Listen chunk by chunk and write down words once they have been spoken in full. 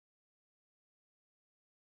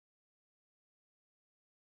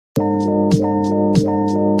Hey,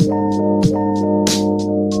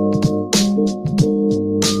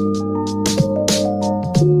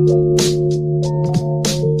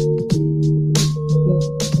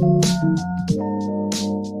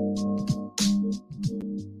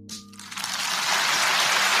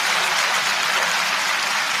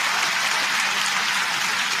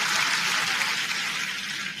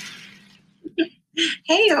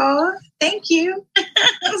 y'all. Thank you.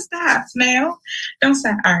 Stop now. Don't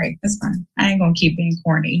stop. All right, that's fine. I ain't going to keep being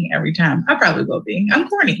corny every time. I probably will be. I'm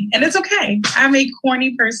corny, and it's okay. I'm a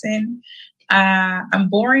corny person. I'm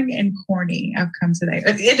boring and corny. I've come today.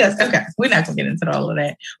 It does. Okay. We're not going to get into all of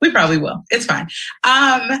that. We probably will. It's fine.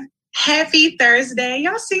 Happy Thursday.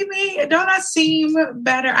 Y'all see me? Don't I seem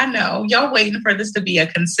better? I know. Y'all waiting for this to be a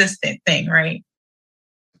consistent thing, right?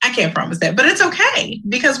 I can't promise that, but it's okay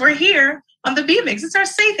because we're here on the B-Mix. It's our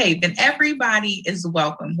safe haven. Everybody is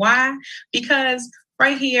welcome. Why? Because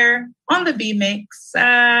right here on the B-Mix,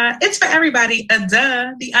 it's for everybody.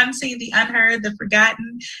 The unseen, the unheard, the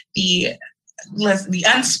forgotten, the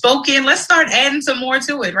unspoken. Let's start adding some more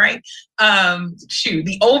to it, right?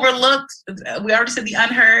 The overlooked. We already said the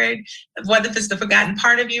unheard, whether if it's the forgotten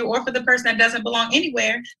part of you or for the person that doesn't belong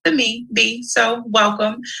anywhere, the me, B. So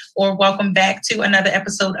welcome or welcome back to another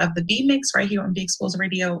episode of the B-Mix right here on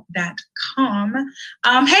BeExposedRadio.com.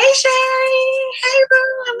 Hey, Sherry. Hey,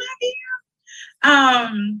 boo. I love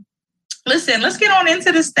you. Listen, let's get on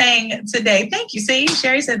into this thing today. Thank you. See,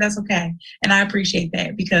 Sherry said that's okay. And I appreciate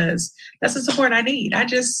that because that's the support I need. I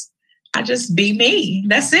just be me.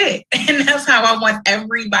 That's it. And that's how I want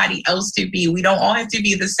everybody else to be. We don't all have to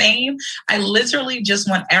be the same. I literally just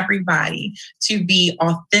want everybody to be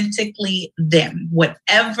authentically them,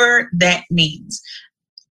 whatever that means.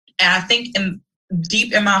 And I think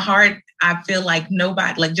deep in my heart, I feel like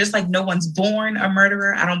nobody, just like no one's born a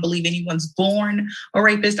murderer. I don't believe anyone's born a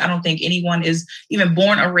rapist. I don't think anyone is even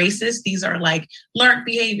born a racist. These are like learned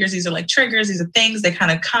behaviors. These are like triggers. These are things that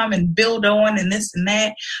kind of come and build on and this and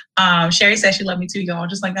that. Sherry said she loved me too, y'all,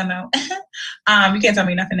 just like I know. You can't tell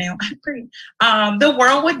me nothing now. Pretty. The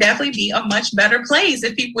world would definitely be a much better place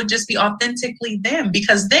if people would just be authentically them,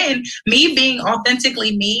 because then me being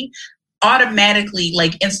authentically me automatically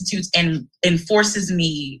institutes and enforces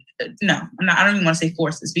me. No, I don't even want to say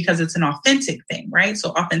forces because it's an authentic thing, right?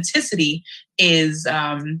 So authenticity is,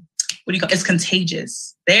 it's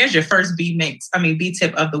contagious. There's your first B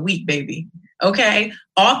tip of the week, baby. Okay.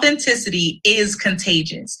 Authenticity is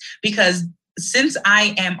contagious because since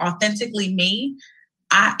I am authentically me,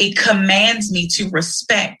 it commands me to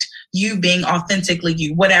respect you being authentically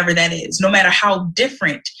you, whatever that is, no matter how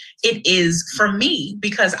different it is for me,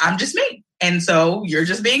 because I'm just me. And so you're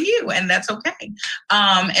just being you, and that's okay.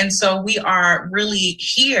 And so we are really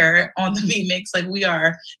here on the B-Mix, we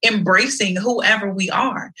are embracing whoever we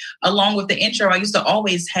are. Along with the intro, I used to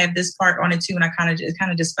always have this part on it too, and it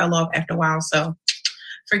kind of just fell off after a while. So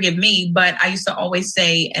forgive me, but I used to always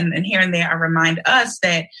say, and here and there, I remind us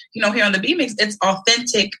that, here on the B-Mix, it's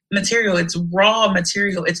authentic material. It's raw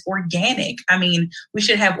material. It's organic. We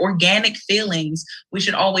should have organic feelings. We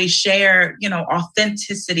should always share,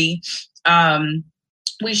 authenticity.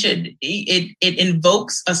 It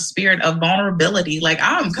invokes a spirit of vulnerability.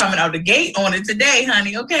 I'm coming out the gate on it today,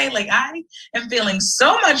 honey. Okay. I am feeling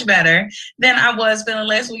so much better than I was feeling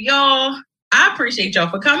last week. Y'all, I appreciate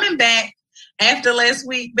y'all for coming back after last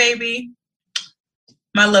week, baby.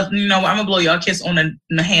 My love, I'm gonna blow y'all a kiss on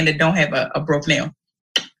the hand that don't have a broke nail.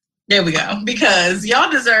 There we go. Because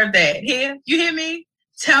y'all deserve that. Here, you hear me?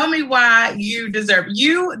 Tell me why you deserve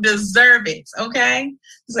it, okay?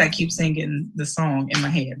 Because I keep singing the song in my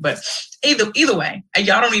head. But either way,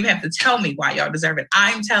 y'all don't even have to tell me why y'all deserve it.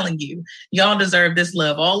 I'm telling you, y'all deserve this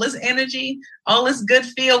love. All this energy, all this good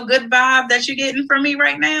vibe that you're getting from me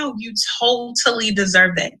right now, you totally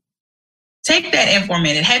deserve that. Take that in for a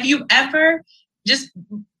minute. Have you ever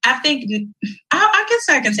I guess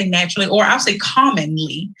I can say naturally, or I'll say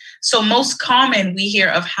commonly. So most common, we hear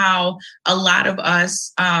of how a lot of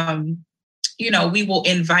us, we will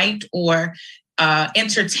invite or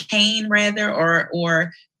entertain rather,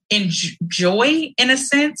 or enjoy in a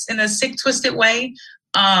sense, in a sick, twisted way,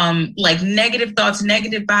 negative thoughts,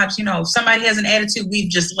 negative vibes. Somebody has an attitude, we've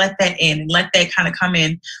just let that in and let that kind of come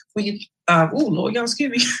in. Lord, y'all, excuse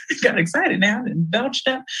me. Got excited now and belched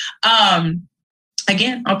up.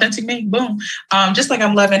 Again, authentic me, boom. Just like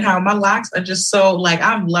I'm loving how my locks are just so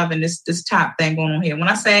I'm loving this top thing going on here. When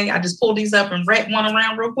I say I just pulled these up and wrapped one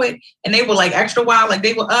around real quick, and they were extra wild,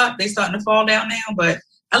 they were up, they starting to fall down now, but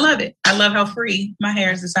I love it. I love how free my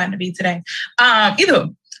hair is deciding to be today.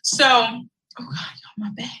 So, oh God, y'all,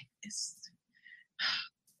 my back is.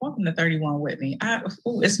 welcome to 31 with me.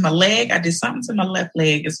 It's my leg. I did something to my left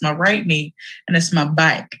leg. It's my right knee, and it's my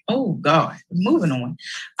back. Oh God, moving on.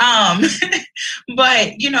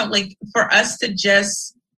 But like for us to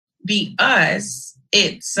just be us,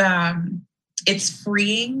 it's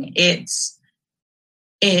freeing. It's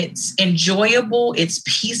enjoyable. It's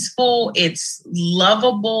peaceful. It's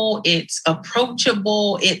lovable. It's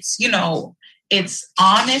approachable. It's it's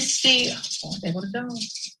honesty. Oh, there go the dog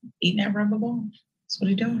eating that rubber ball. That's what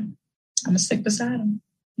he's doing. I'm gonna stick beside him.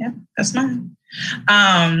 Yeah, that's mine.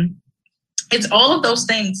 It's all of those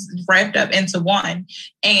things wrapped up into one,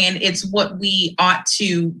 and it's what we ought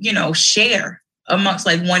to, share amongst,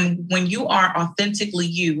 like, when you are authentically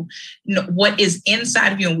you, what is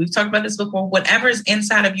inside of you, and we've talked about this before, whatever is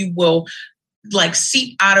inside of you will like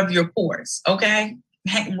seep out of your pores. Okay,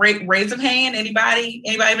 raise of hand. Anybody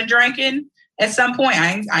been drinking? At some point,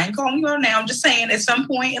 I ain't calling you out now. I'm just saying, at some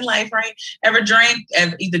point in life, right? Ever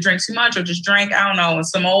either drink too much or just drank, I don't know,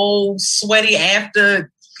 some old sweaty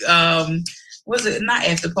after, was it not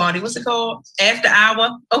after party? What's it called? After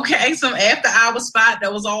hour. Okay, some after hour spot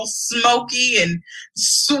that was all smoky and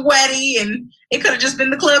sweaty, and it could have just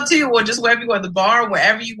been the club too, or just wherever you were, the bar,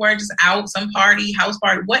 wherever you were, just out, some party, house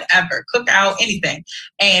party, whatever, cookout, anything.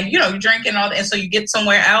 And you're drinking all that, and so you get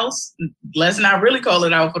somewhere else. Let's not really call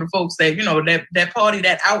it out for the folks that that party,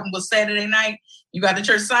 that outing was Saturday night. You got to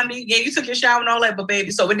church Sunday. Yeah, you took your shower and all that, but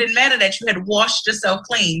baby, so it didn't matter that you had washed yourself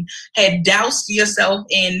clean, had doused yourself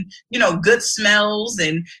in, good smells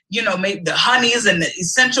and, maybe the honeys and the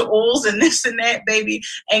essential oils and this and that, baby.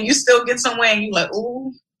 And you still get somewhere and you're like,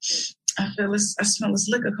 ooh, I smell this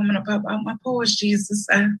liquor coming up out my pores, Jesus.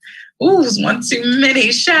 It's one too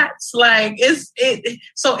many shots. Like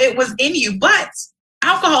so it was in you, but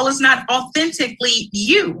alcohol is not authentically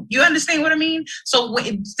you. You understand what I mean? So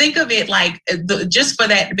think of it like just for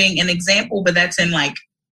that being an example, but that's in like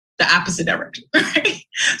the opposite direction, right?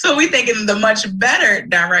 So we think in the much better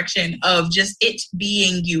direction of just it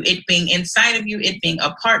being you, it being inside of you, it being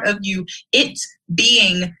a part of you, it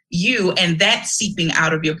being you, and that seeping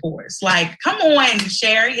out of your pores. Like, come on,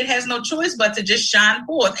 Sherry, it has no choice but to just shine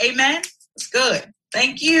forth. Amen. It's good.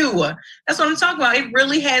 Thank you. That's what I'm talking about. It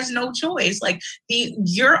really has no choice. Like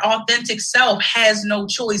your authentic self has no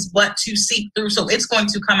choice but to seep through. So it's going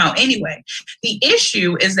to come out anyway. The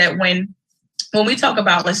issue is that when we talk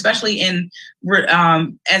about, especially in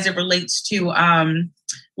as it relates to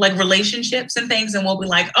like relationships and things, and we'll be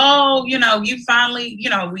like, oh, you finally,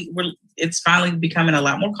 it's finally becoming a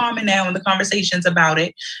lot more common now in the conversations about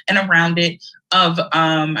it and around it of,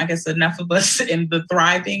 I guess, enough of us in the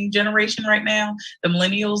thriving generation right now, the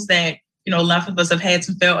millennials, that, enough of us have had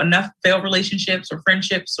enough failed relationships or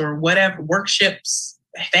friendships or whatever, work ships,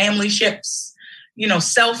 family ships,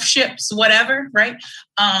 self ships, whatever, right?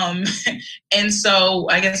 And so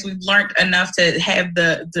I guess we've learned enough to have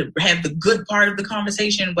the good part of the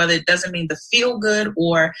conversation, whether it doesn't mean the feel good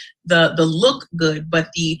or the look good, but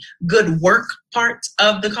the good work part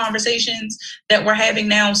of the conversations that we're having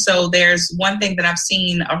now. So there's one thing that I've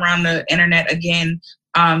seen around the internet again.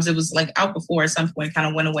 It was like out before at some point, kind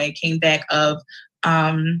of went away, came back of,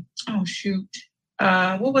 oh shoot.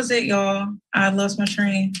 What was it, y'all? I lost my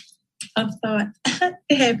train of thought.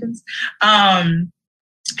 It happens.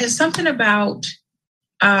 It's something about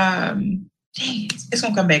dang, it's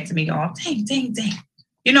gonna come back to me, y'all. Dang.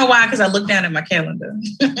 You know why? Because I look down at my calendar.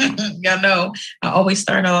 Y'all know I always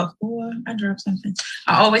start off. Oh, I dropped something.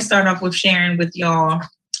 I always start off with sharing with y'all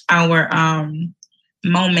our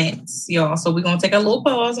moments, y'all. So we're gonna take a little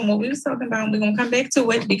pause on what we was talking about, and we're gonna come back to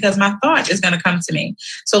it because my thought is gonna come to me.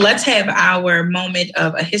 So let's have our moment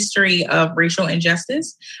of a history of racial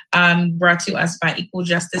injustice, brought to us by Equal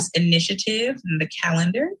Justice Initiative and the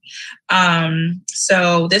calendar.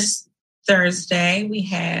 So this Thursday we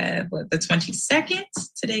have the 22nd.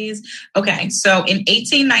 Today is okay. So in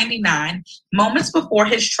 1899, moments before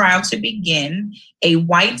his trial to begin, a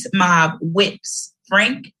white mob whips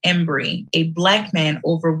Frank Embry, a black man,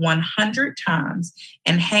 over 100 times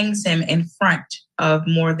and hangs him in front of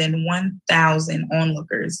more than 1,000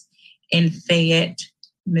 onlookers in Fayette,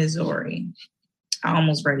 Missouri. I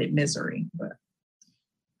almost read it misery, but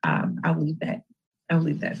I'll leave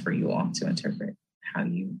that for you all to interpret how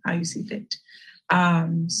you see fit.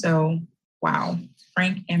 So wow,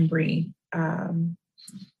 Frank Embry,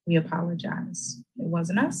 we apologize. It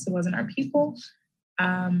wasn't us. It wasn't our people.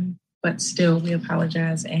 But still, we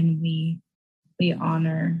apologize and we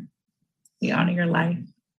honor your life.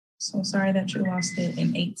 So sorry that you lost it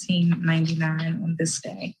in 1899 on this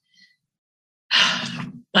day.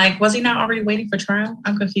 Like, was he not already waiting for trial?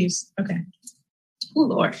 I'm confused. Okay. Oh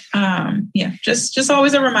Lord. Yeah. Just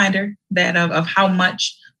always a reminder that of how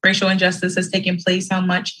much racial injustice has taken place, how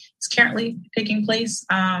much is currently taking place,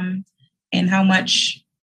 and how much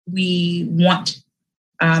we want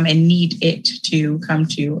and need it to come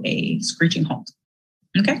to a screeching halt.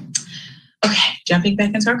 Okay. Jumping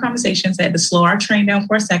back into our conversations, I had to slow our train down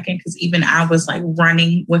for a second because even I was like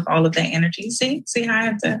running with all of that energy. See how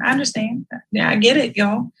I understand. Yeah, I get it,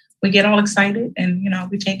 y'all. We get all excited and,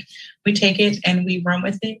 we take it and we run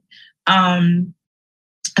with it. I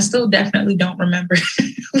still definitely don't remember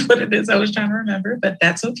what it is I was trying to remember, but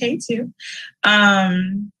that's okay too.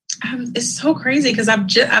 It's so crazy because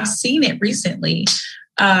I've seen it recently.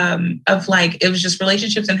 Of like, it was just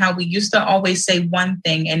relationships and how we used to always say one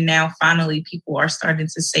thing. And now finally people are starting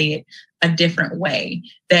to say it a different way.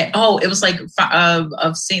 That, it was like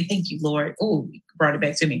of saying, thank you, Lord. Oh, brought it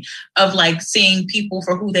back to me, of like seeing people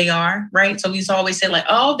for who they are, right? So we used to always say like,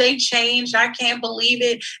 oh, they changed. I can't believe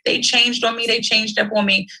it. They changed on me. They changed up on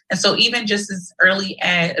me. And so even just as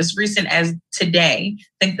recent as today, I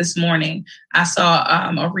think this morning, I saw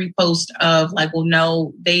a repost of like, well,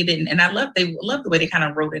 no, they didn't. And I love the way they kind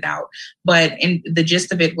of wrote it out. But in the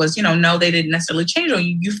gist of it was, no, they didn't necessarily change on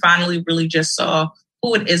you. You finally really just saw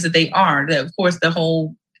who it is that they are. Of course, the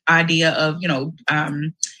whole idea of,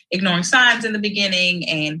 ignoring signs in the beginning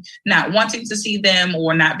and not wanting to see them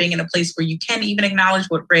or not being in a place where you can even acknowledge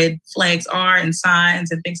what red flags are and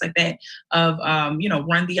signs and things like that of,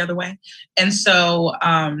 run the other way. And so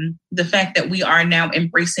the fact that we are now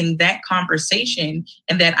embracing that conversation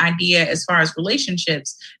and that idea as far as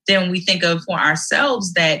relationships, then we think of for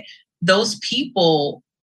ourselves that those people,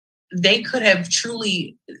 they could have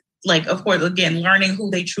truly, like, of course, again, learning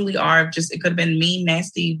who they truly are. Just, it could have been mean,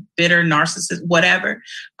 nasty, bitter, narcissist, whatever.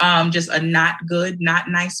 Just a not good,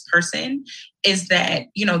 not nice person. Is that,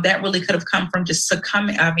 that really could have come from just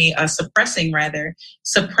suppressing,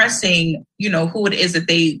 who it is that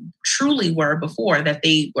they truly were before, that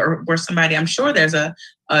they were somebody. I'm sure there's a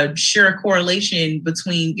sure correlation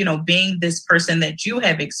between, being this person that you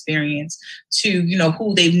have experienced to,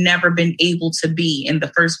 who they've never been able to be in the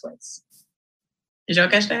first place. Did y'all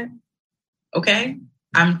catch that? Okay.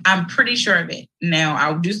 I'm pretty sure of it. Now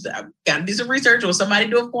I've got to do some research or somebody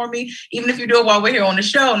do it for me. Even if you do it while we're here on the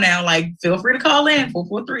show now, like feel free to call in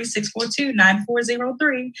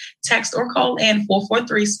 443-642-9403, text or call in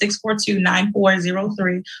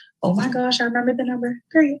 443-642-9403. Oh my gosh, I remember the number.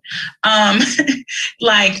 Great.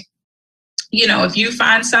 If you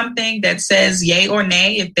find something that says yay or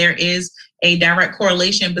nay, if there is a direct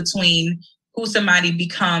correlation between who somebody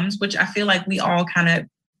becomes, which I feel like we all kind of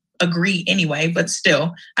agree anyway, but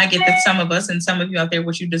still, I get that some of us and some of you out there,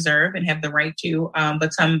 what you deserve and have the right to,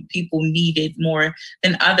 but some people need it more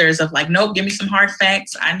than others of like, nope, give me some hard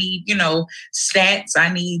facts. I need, stats.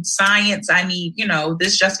 I need science. I need,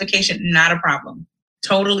 this justification, not a problem.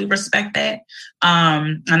 Totally respect that.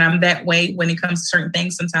 And I'm that way when it comes to certain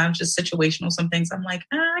things, sometimes just situational. Some things I'm like,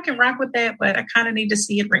 I can rock with that, but I kind of need to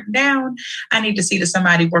see it written down. I need to see that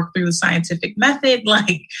somebody work through the scientific method.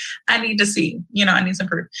 Like I need to see, I need some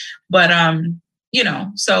proof. But,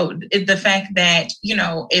 so the fact that,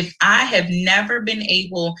 if I have never been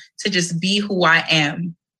able to just be who I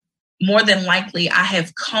am, more than likely I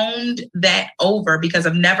have combed that over because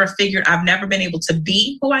I've never been able to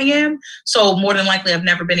be who I am. So more than likely I've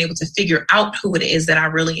never been able to figure out who it is that I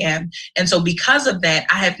really am. And so because of that,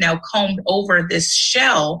 I have now combed over this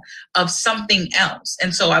shell of something else.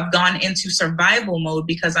 And so I've gone into survival mode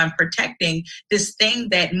because I'm protecting this thing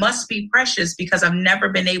that must be precious because I've never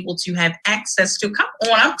been able to have access to. Come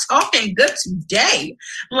on, I'm talking good today.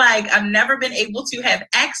 Like I've never been able to have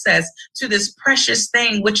access to this precious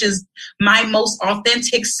thing, which is my most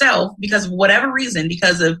authentic self because of whatever reason,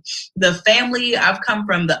 because of the family I've come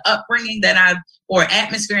from, the upbringing that or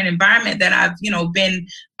atmosphere and environment that I've, been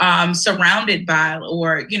surrounded by,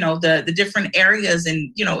 or, the different areas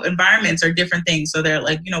and, environments are different things. So they're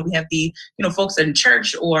like, we have the, folks in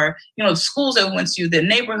church or, schools that we went to, the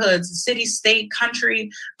neighborhoods, the city, state, country,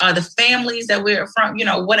 the families that we're from,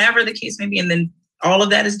 whatever the case may be. And then all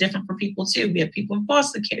of that is different for people too. We have people in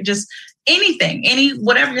foster care, just anything,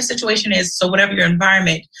 whatever your situation is. So whatever your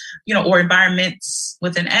environment, or environments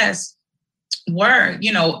with an S were,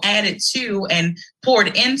 added to and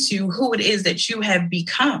poured into who it is that you have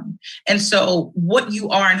become. And so what you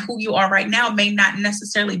are and who you are right now may not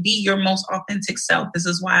necessarily be your most authentic self. This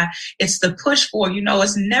is why it's the push for,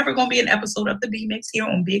 it's never going to be an episode of the B-Mix here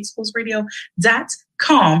on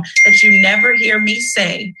BeExposedRadio.com that you never hear me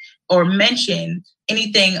say or mention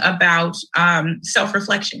anything about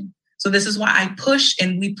self-reflection. So this is why I push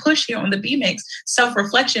and we push here on the B-Mix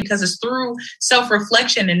self-reflection, because it's through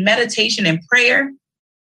self-reflection and meditation and prayer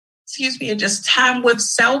just time with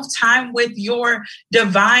self, time with your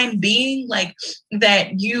divine being, like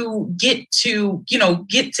that you get to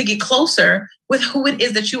get closer with who it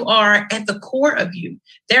is that you are at the core of you.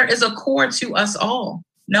 There is a core to us all.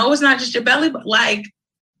 No, it's not just your belly, but like,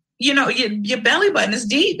 your belly button is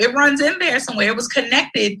deep. It runs in there somewhere. It was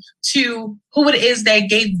connected to who it is that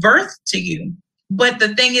gave birth to you. But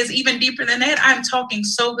the thing is, even deeper than that, I'm talking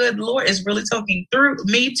so good. Lord is really talking through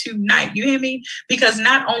me tonight. You hear me? Because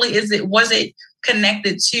not only was it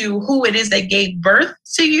connected to who it is that gave birth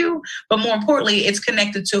to you, but more importantly, it's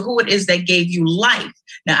connected to who it is that gave you life.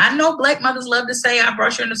 Now, I know Black mothers love to say, I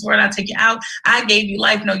brought you in this world, I take you out, I gave you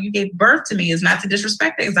life. No, you gave birth to me. Is not to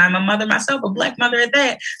disrespect it, because I'm a mother myself, a Black mother at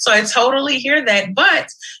that. So I totally hear that. But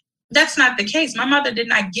that's not the case. My mother did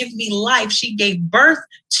not give me life. She gave birth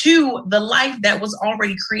to the life that was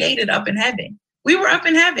already created up in heaven. We were up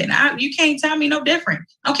in heaven. You can't tell me no different.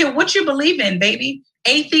 I don't care what you believe in, baby.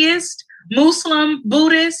 Atheist, Muslim,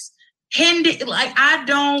 Buddhist, Hindu,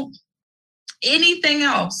 anything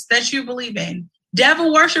else that you believe in,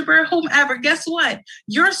 devil worshiper, whomever, guess what?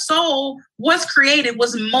 Your soul was created,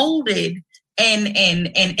 was molded, and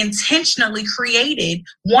intentionally created,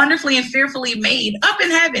 wonderfully and fearfully made up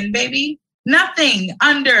in heaven, baby. Nothing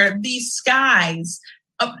under these skies,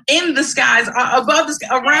 in the skies, above the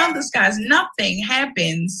sky, around the skies. Nothing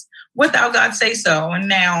happens without God say so. And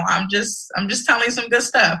now I'm just telling you some good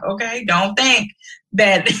stuff. Okay, don't think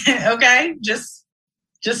that. Okay, just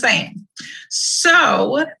saying.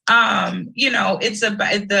 So, it's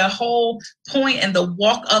about the whole point, and the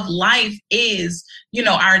walk of life is,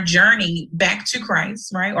 our journey back to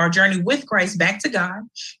Christ, right? Our journey with Christ back to God,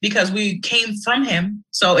 because we came from him.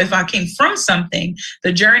 So if I came from something,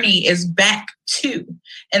 the journey is back to.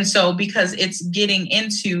 And so because it's getting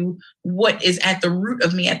into what is at the root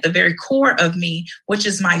of me, at the very core of me, which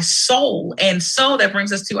is my soul. And so that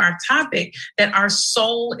brings us to our topic, that our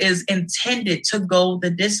soul is intended to go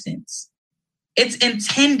the distance. It's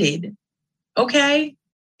intended, okay?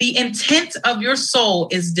 The intent of your soul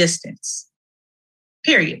is distance,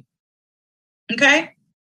 period. Okay?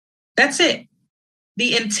 That's it.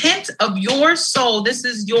 The intent of your soul, this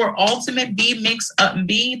is your ultimate B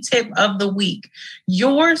tip of the week.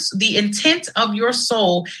 The intent of your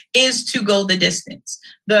soul is to go the distance.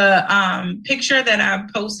 The picture that I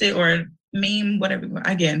posted, or meme, whatever,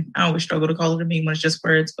 again, I always struggle to call it a meme when it's just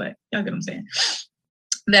words, but y'all get what I'm saying.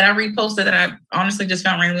 That I reposted, that I honestly just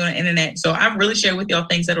found randomly on the internet. So I really share with y'all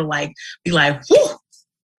things that'll be like,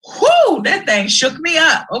 whoo, that thing shook me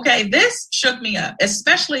up. Okay, this shook me up,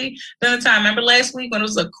 especially during the time. Remember last week when it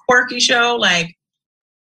was a quirky show? Like,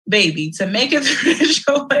 baby, to make it through the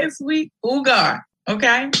show last week, ooh, God.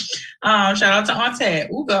 Okay, shout out to Aunt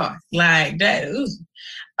Ted. Ooh, God, like that. Ooh.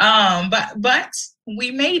 But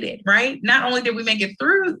we made it, right? Not only did we make it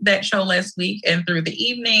through that show last week and through the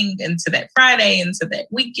evening, into that Friday, into that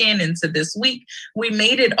weekend, into this week, we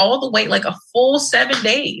made it all the way, like a full 7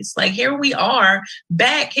 days. Like, here we are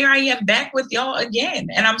back. Here I am back with y'all again.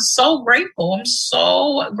 And I'm so grateful. I'm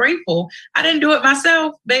so grateful. I didn't do it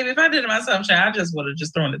myself, baby. If I did it myself, I just would have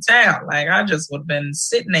just thrown the towel. Like, I just would have been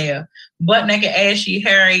sitting there, butt naked, ashy,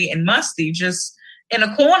 hairy, and musty, just in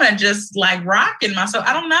a corner, just like rocking myself.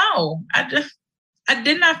 I don't know. I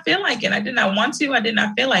did not feel like it. I did not want to. I did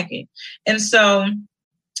not feel like it. And so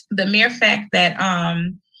the mere fact that,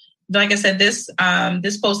 like I said, this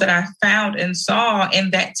post that I found and saw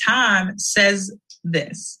in that time says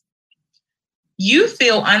this: you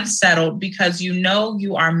feel unsettled because you know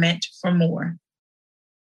you are meant for more.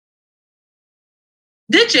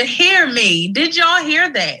 Did you hear me? Did y'all hear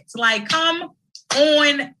that? Like, come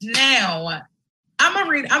on now. I'm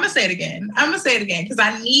going to say it again. Because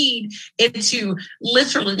I need it to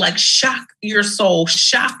literally like shock your soul,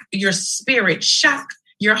 shock your spirit, shock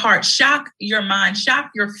your heart, shock your mind,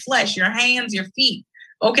 shock your flesh, your hands, your feet.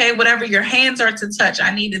 Okay, whatever your hands are to touch,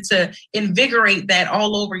 I needed to invigorate that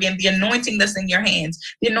all over again. The anointing that's in your hands,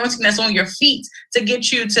 the anointing that's on your feet, to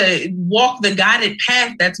get you to walk the guided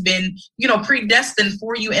path that's been, predestined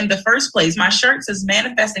for you in the first place. My shirt says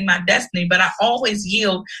manifesting my destiny, but I always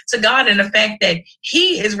yield to God in the fact that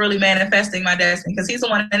he is really manifesting my destiny, because he's the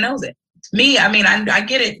one that knows it. Me, I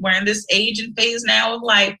get it. We're in this age and phase now of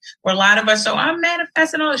life where a lot of us, so I'm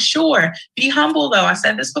manifesting all. Sure. Be humble, though. I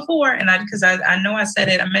said this before, and because I know I said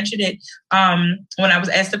it, I mentioned it when I was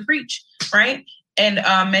asked to preach, right? And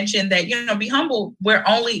mentioned that, be humble. We're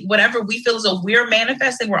only, whatever we feel as though we're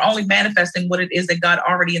manifesting, we're only manifesting what it is that God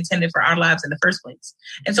already intended for our lives in the first place.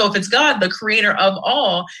 And so if it's God, the creator of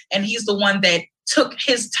all, and he's the one that took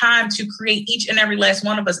his time to create each and every last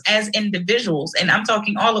one of us as individuals. And I'm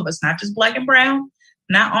talking all of us, not just black and brown,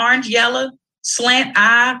 not orange, yellow, slant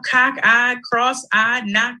eye, cock eye, cross eye,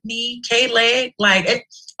 knock knee, K-leg, like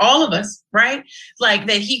all of us, right? Like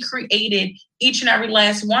that he created each and every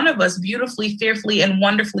last one of us beautifully, fearfully, and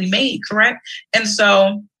wonderfully made, correct? And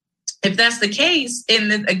so if that's the case,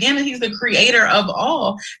 and again, he's the creator of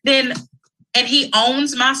all, then, and he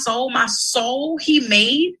owns my soul he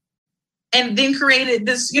made, and then created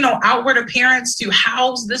this, outward appearance to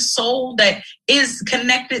house this soul that is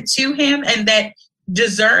connected to him and that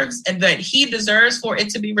he deserves for it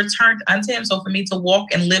to be returned unto him. So for me to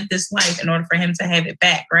walk and live this life in order for him to have it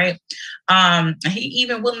back, right? He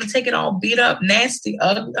even willing to take it all beat up, nasty,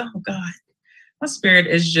 ugly. Oh God, my spirit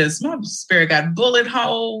got bullet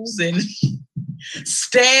holes and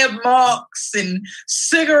stab marks and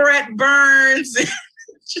cigarette burns and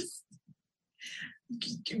just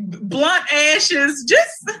blunt ashes.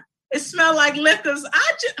 Just it smelled like liquors.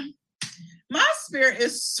 My spirit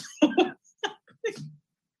is so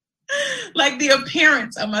like the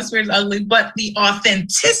appearance of my spirit is ugly, but the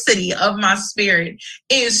authenticity of my spirit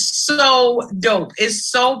is so dope. It's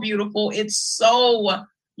so beautiful. It's so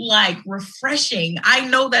like refreshing. I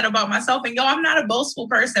know that about myself. And I'm not a boastful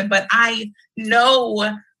person, but I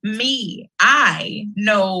know me. I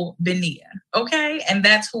know Benia. Okay. And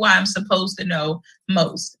that's who I'm supposed to know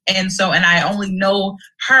most. And I only know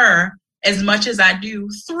her as much as I do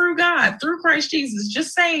through God, through Christ Jesus.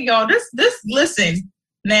 Just saying, y'all, listen.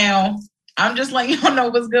 Now, I'm just letting y'all know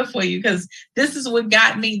what's good for you, because this is what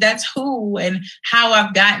got me. That's who and how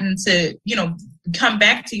I've gotten to, come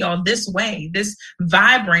back to y'all this way, this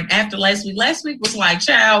vibrant after last week. Last week was like,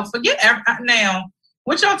 child, forget now.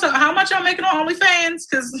 What y'all how much y'all making on OnlyFans?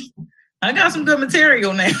 Because I got some good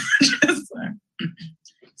material now.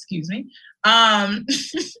 Excuse me.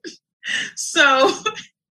 So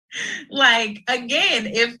like, again,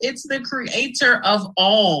 if it's the creator of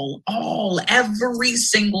all, every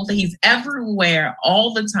single thing, he's everywhere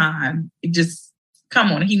all the time. Just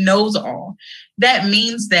come on, he knows all. That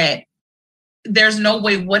means that there's no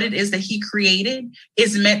way what it is that he created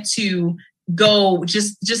is meant to go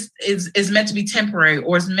is meant to be temporary,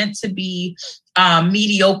 or is meant to be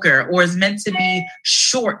mediocre, or is meant to be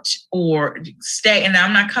short or stay. And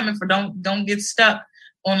I'm not coming for don't get stuck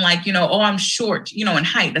on like, I'm short, in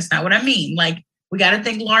height. That's not what I mean. Like, we got to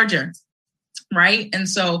think larger. Right. And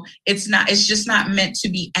so it's just not meant to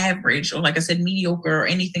be average, or like I said, mediocre or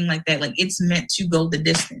anything like that. Like, it's meant to go the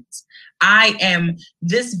distance. I am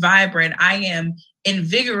this vibrant. I am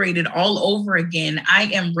invigorated all over again. I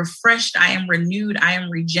am refreshed. I am renewed. I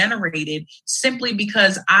am regenerated, simply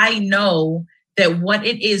because I know that what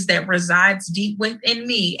it is that resides deep within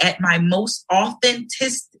me at my most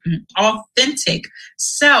authentic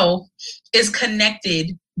self is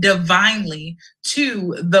connected divinely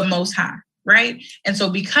to the Most High. Right. And so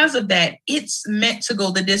because of that, it's meant to go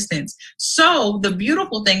the distance. So the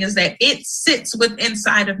beautiful thing is that it sits within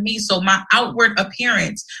inside of me. So my outward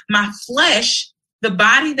appearance, my flesh, the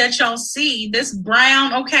body that y'all see, this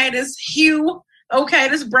brown, okay, this hue, okay,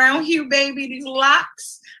 this brown hue, baby, these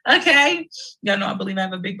locks. Okay. Y'all know I believe I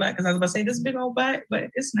have a big butt, because I was about to say this big old butt, but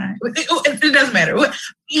it's not. It doesn't matter.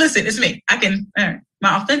 Listen, it's me. I can,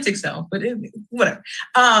 my authentic self, but whatever.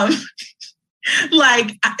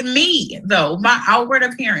 Like me, though, my outward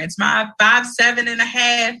appearance, my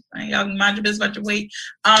 5'7.5", y'all can mind your business about your weight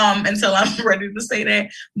until I'm ready to say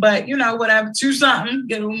that. But, whatever, 2 something,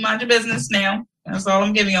 get mind your business now. That's all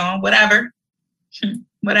I'm giving y'all. Whatever.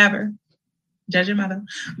 Judge your mother.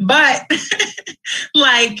 But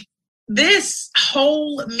like, this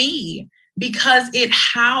whole me, because it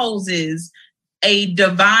houses a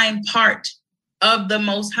divine part of the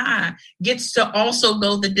Most High, gets to also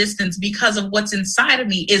go the distance, because of what's inside of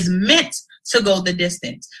me is meant to go the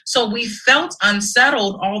distance. So we felt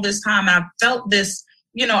unsettled all this time. I felt this,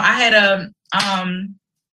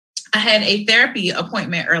 I had a therapy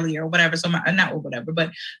appointment earlier or whatever. So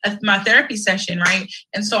my therapy session. Right.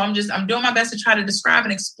 And so I'm doing my best to try to describe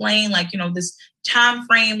and explain, like, this time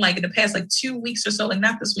frame, like in the past, like 2 weeks or so, like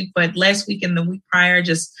not this week, but last week and the week prior,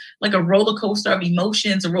 just like a roller coaster of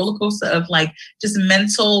emotions, a roller coaster of like just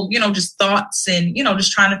mental, just thoughts and,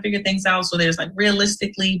 just trying to figure things out. So there's like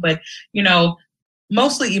realistically, but,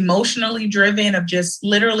 mostly emotionally driven, of just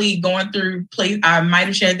literally going through place. I might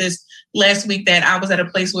have shared this last week that I was at a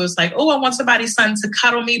place where it's like, oh, I want somebody's son to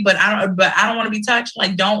cuddle me, but I don't want to be touched.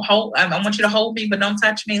 Like, don't hold. I want you to hold me, but don't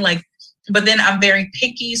touch me. Like, But then I'm very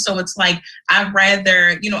picky. So it's like, I'd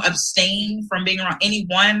rather, abstain from being around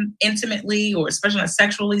anyone intimately or especially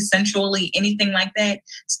sexually, sensually, anything like that,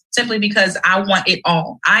 simply because I want it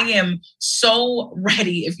all. I am so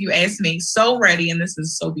ready, if you ask me, so ready. And this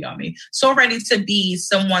is so beyond me, so ready to be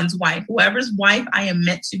someone's wife, whoever's wife I am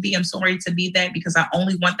meant to be. I'm so ready to be that because I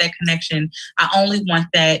only want that connection. I only want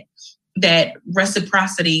that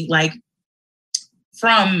reciprocity, like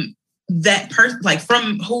from that person, like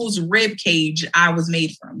from whose rib cage I was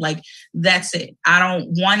made from. Like, that's it. I don't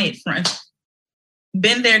want it from.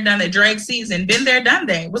 Been there, done it. Drag season. Been there, done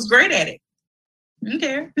that. Was great at it. Didn't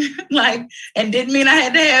care. Like, and didn't mean I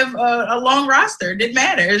had to have a long roster. Didn't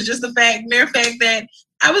matter. It's just the mere fact that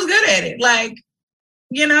I was good at it. Like,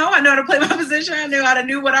 I know how to play my position. I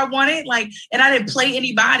knew what I wanted. Like, and I didn't play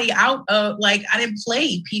anybody out of, like, I didn't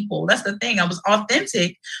play people. That's the thing. I was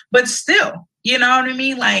authentic, but still, you know what I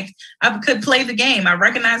mean? Like, I could play the game. I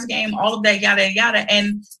recognize the game, all of that, yada, yada.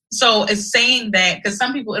 And so it's saying that, because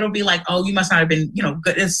some people, it'll be like, oh, you must not have been,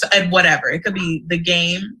 good at whatever. It could be the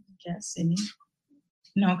game. Yes, Sydney.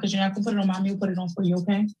 No, because you're not going to put it on mommy. We'll put it on for you,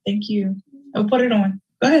 okay? Thank you. I'll put it on.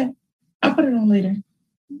 Go ahead. I'll put it on later.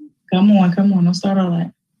 Come on. Don't start all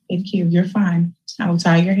that. Thank you. You're fine. I will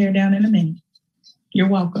tie your hair down in a minute. You're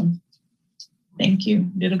welcome. Thank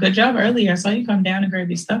you. Did a good job earlier. I saw you come down and grab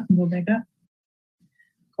your stuff and go back up.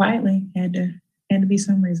 Quietly. Had to be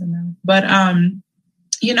some reason though. But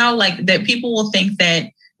like that people will think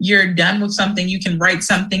that you're done with something, you can write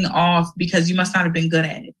something off because you must not have been good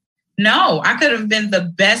at it. No, I could have been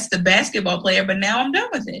the best basketball player, but now I'm done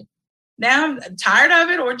with it. Now I'm tired of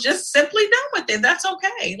it or just simply done with it. That's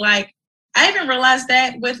okay. Like, I even realized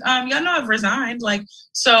that with, y'all know I've resigned. Like,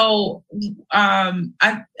 so I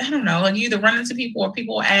don't know, like you either run into people or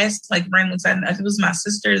people ask, like randomly, it was my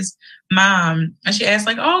sister's mom. And she asked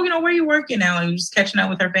like, oh, where are you working now? Like, just catching up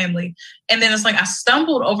with her family. And then it's like, I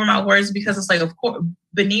stumbled over my words because it's like, of course,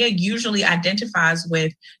 Benia usually identifies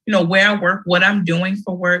with, where I work, what I'm doing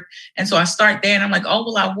for work. And so I start there and I'm like, oh,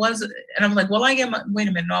 well, I was. And I'm like, well, wait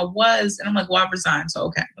a minute. No, I was. And I'm like, well, I resigned. So,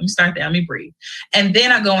 okay, let me start there. Let me breathe. And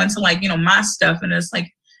then I go into like, my stuff. And it's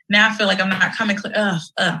like, now I feel like I'm not coming clear.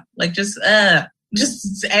 Like just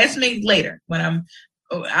ask me later when I'm,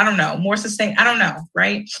 I don't know, more sustained. I don't know.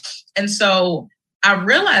 Right. And so I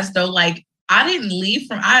realized though, like I didn't leave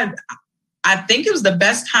from, I think it was the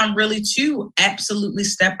best time really to absolutely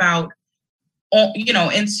step out,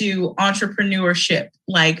 into entrepreneurship,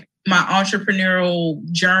 like my entrepreneurial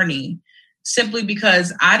journey, simply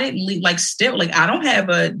because I didn't leave, like still, like I don't have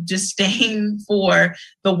a disdain for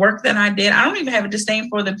the work that I did. I don't even have a disdain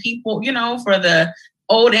for the people, for the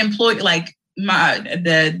old employee, like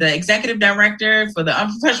the executive director, for the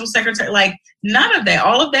unprofessional secretary, like none of that,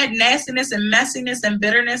 all of that nastiness and messiness and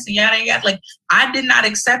bitterness and yada yada. Like I did not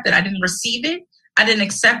accept it. I didn't receive it. I didn't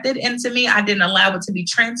accept it into me. I didn't allow it to be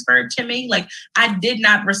transferred to me. Like I did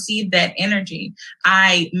not receive that energy.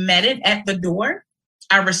 I met it at the door.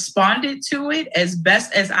 I responded to it as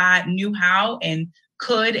best as I knew how and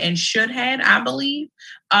could and should have, I believe.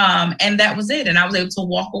 And that was it. And I was able to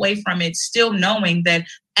walk away from it still knowing that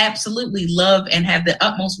absolutely love and have the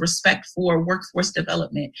utmost respect for workforce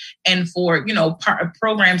development and for,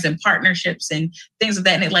 programs and partnerships and things of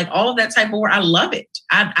that. And like all of that type of work, I love it.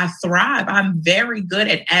 I thrive. I'm very good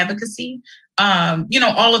at advocacy.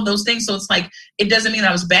 All of those things. So it's like, it doesn't mean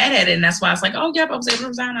I was bad at it. And that's why I was like, oh, yeah, I was able to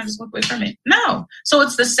resign. I just walked away from it. No. So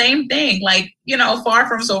it's the same thing. Like, far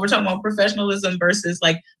from, so we're talking about professionalism versus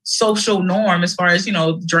like social norm as far as,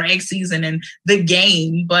 drag season and the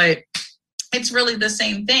game, but it's really the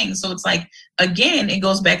same thing. So it's like, again, it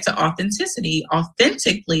goes back to authenticity.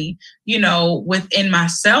 Authentically, within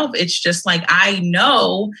myself, it's just like, I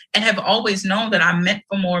know and have always known that I'm meant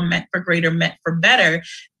for more, meant for greater, meant for better.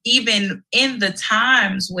 Even in the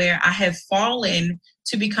times where I have fallen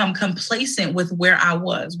to become complacent with where I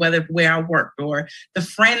was, whether where I worked or the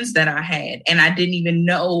friends that I had, and I didn't even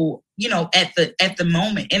know, at the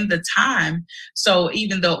moment in the time. So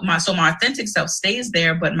even though my authentic self stays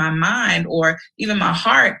there, but my mind or even my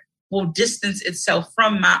heart will distance itself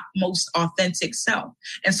from my most authentic self.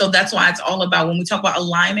 And so that's why it's all about, when we talk about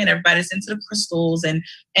alignment, everybody's into the crystals and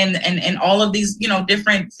all of these,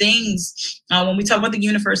 different things. When we talk about the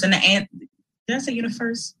universe and did I say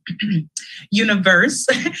universe? Universe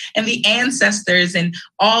and the ancestors and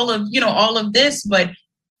all of this. But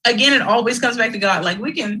again, it always comes back to God. Like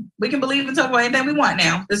we can believe and talk about anything we want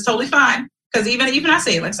now. It's totally fine. Because even I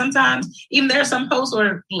say, like, sometimes even there are some posts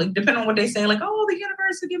where, like, depending on what they say, like, oh, the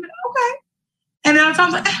universe will give it, okay. And then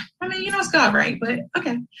I'm like, it's God, right? But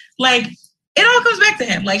okay. Like, it all comes back to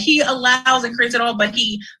him. Like, he allows and creates it all, but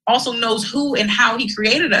he also knows who and how he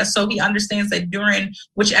created us. So he understands that during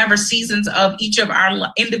whichever seasons of each of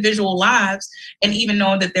our individual lives, and even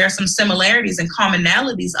knowing that there are some similarities and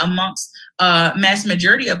commonalities amongst mass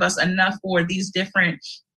majority of us, enough for these different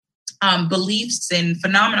beliefs and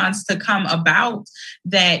phenomenons to come about,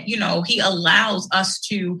 that, you know, he allows us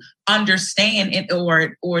to understand it,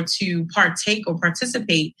 or to partake or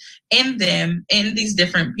participate in them, in these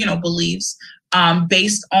different, you know, beliefs,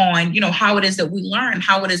 based on, you know, how it is that we learn,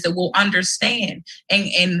 how it is that we'll understand,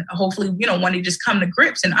 and hopefully, you know, when you just come to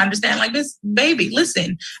grips and understand, like, this, baby,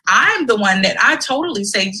 listen, I'm the one that I totally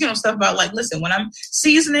say, you know, stuff about, like, listen, when I'm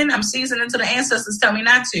seasoning to the ancestors tell me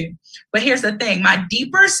not to. But here's the thing, my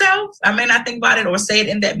deeper self, I may not think about it or say it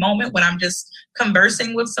in that moment when I'm just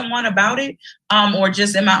conversing with someone about it, or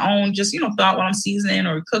just in my own, just, you know, thought while I'm seasoning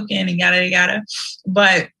or cooking and yada, yada.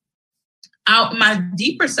 But my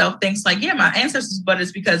deeper self thinks, like, yeah, my ancestors, but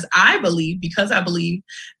it's because I believe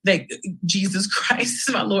that Jesus Christ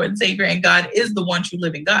is my Lord and Savior, and God is the one true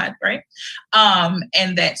living God, right?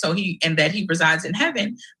 And that he resides in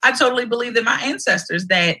heaven. I totally believe that my ancestors,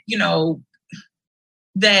 that, you know,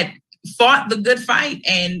 that fought the good fight,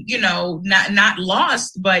 and, you know, not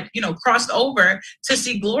lost, but, you know, crossed over to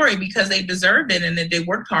see glory because they deserved it, and that they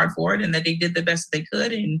worked hard for it, and that they did the best they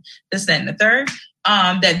could, and this, that, and the third.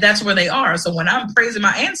 That's where they are. So when I'm praising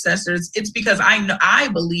my ancestors, it's because I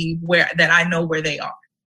believe that I know where they are,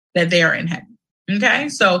 that they are in heaven. Okay.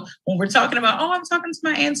 So when we're talking about, I'm talking to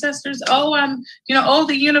my ancestors. The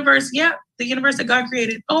universe. Yeah. The universe that God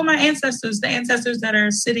created. Oh, my ancestors, the ancestors that are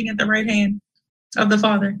sitting at the right hand of the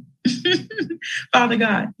Father, Father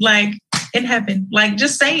God, like, in heaven. Like,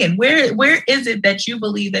 just saying, where is it that you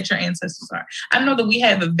believe that your ancestors are? I know that we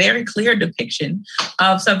have a very clear depiction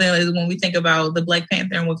of something like when we think about the Black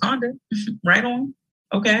Panther in Wakanda. Right on.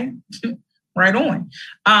 Okay. Right on.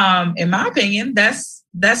 In my opinion, that's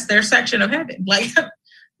their section of heaven. Like,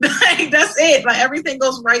 that's it. Like, everything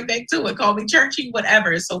goes right back to it. Call me churchy,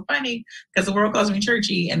 whatever. It's so funny because the world calls me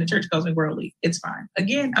churchy and the church calls me worldly. It's fine.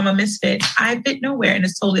 Again, I'm a misfit. I fit nowhere, and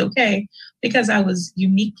it's totally okay because I was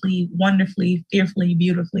uniquely, wonderfully, fearfully,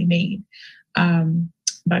 beautifully made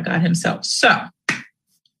by God himself. So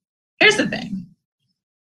here's the thing.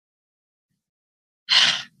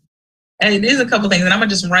 And there's a couple things, and I'm going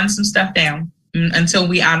to just run some stuff down until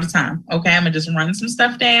we out of time. Okay, I'm going to just run some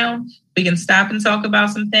stuff down. We can stop and talk about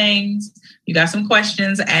some things. You got some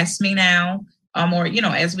questions, ask me now. Or, you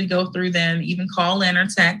know, as we go through them, even call in or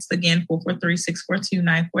text, again,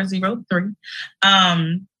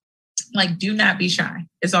 443-642-9403. Like, do not be shy,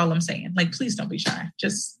 is all I'm saying. Like, please don't be shy.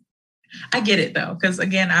 Just, I get it, though, because,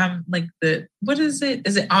 again, I'm like what is it?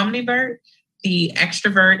 Is it omnivert? The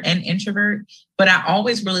extrovert and introvert? But I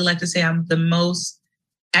always really like to say I'm the most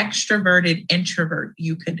extroverted introvert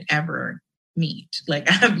you could ever meet. Like,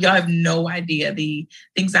 y'all have no idea the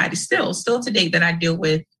anxiety still to date that I deal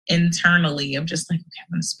with internally. I'm just like, okay,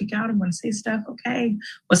 I'm going to speak out. I'm going to say stuff. Okay,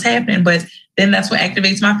 what's happening? But then that's what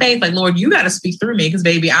activates my faith. Like, Lord, you got to speak through me because,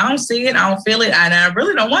 baby, I don't see it. I don't feel it. And I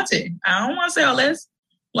really don't want to. I don't want to say all this.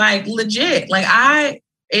 Like, legit. Like,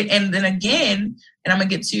 and then again, and I'm going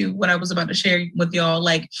to get to what I was about to share with y'all.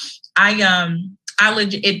 Like,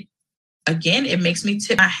 it makes me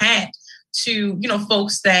tip my hat to, you know,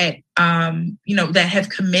 folks that, that have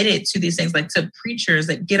committed to these things, like to preachers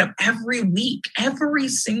that get up every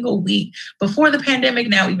single week before the pandemic,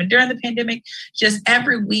 now even during the pandemic, just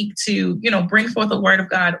every week to, you know, bring forth the word of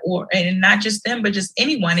God, and not just them, but just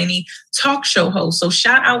anyone, any talk show host. So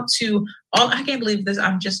shout out to all, I can't believe this,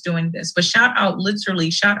 I'm just doing this, but shout out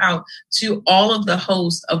to all of the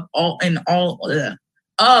hosts of all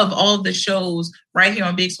of the shows right here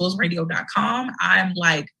on BigSpoilsRadio.com.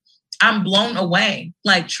 I'm blown away,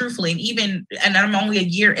 like, truthfully, and I'm only a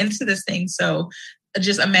year into this thing. So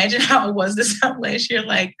just imagine how it was this time last year.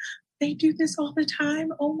 Like, they do this all the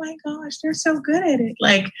time. Oh my gosh, they're so good at it.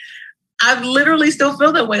 Like, I literally still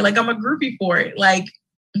feel that way. Like, I'm a groupie for it. Like,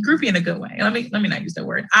 groupie in a good way. Let me not use that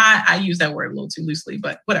word. I use that word a little too loosely,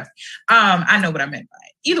 but whatever. I know what I meant by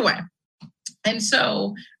it. Either way. And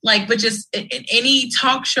so, like, but just any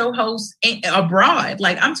talk show host abroad,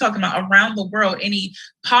 like, I'm talking about around the world, any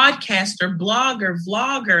podcaster, blogger,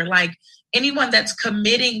 vlogger, like, anyone that's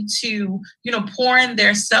committing to, you know, pouring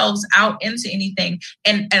themselves out into anything.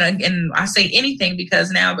 And I say anything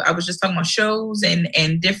because now I was just talking about shows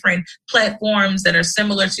and different platforms that are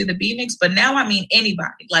similar to the B-Mix, but now I mean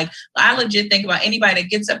anybody. Like, I legit think about anybody that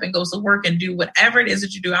gets up and goes to work and do whatever it is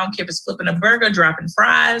that you do. I don't care if it's flipping a burger, dropping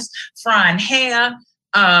fries, frying hair,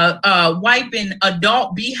 wiping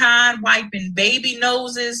adult behind, wiping baby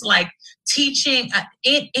noses, like, teaching,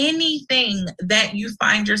 anything that you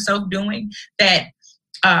find yourself doing that,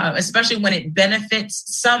 especially when it benefits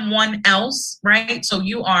someone else, right? So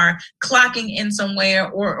you are clocking in somewhere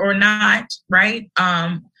or not, right?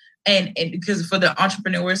 And because for the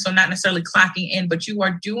entrepreneur, so not necessarily clocking in, but you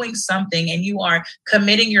are doing something and you are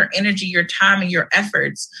committing your energy, your time, and your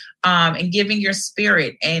efforts, and giving your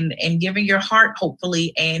spirit and giving your heart,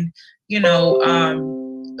 hopefully, and your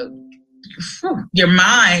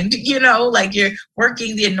mind, like you're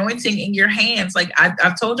working the anointing in your hands. Like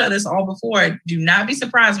I've told y'all this all before. Do not be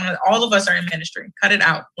surprised when all of us are in ministry. Cut it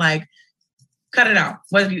out. Like, cut it out.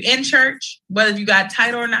 Whether you're in church, whether you got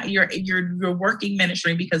title or not, you're working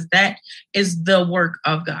ministry, because that is the work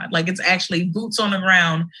of God. Like, it's actually boots on the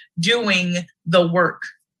ground doing the work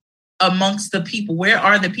amongst the people. Where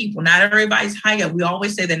are the people? Not everybody's high up. We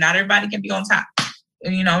always say that not everybody can be on top.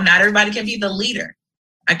 Not everybody can be the leader.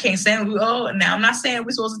 I can't say, now I'm not saying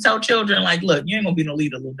we're supposed to tell children, like, look, you ain't gonna be no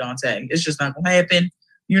leader, little Dante. It's just not gonna happen.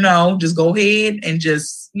 Just go ahead and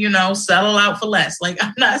just, settle out for less. Like,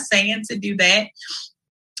 I'm not saying to do that,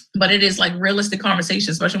 but it is like realistic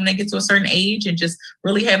conversation, especially when they get to a certain age and just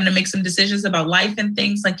really having to make some decisions about life and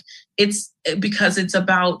things. Like, it's because it's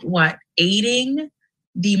about what? Aiding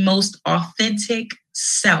the most authentic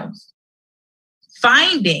self,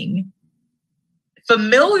 finding,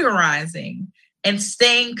 familiarizing, and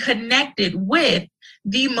staying connected with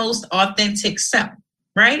the most authentic self,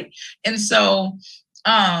 right? And so,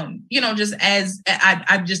 just as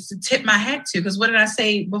I just tip my hat to, because what did I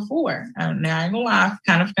say before? Now I ain't gonna lie, I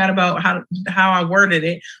kind of forgot about how I worded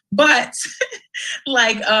it, but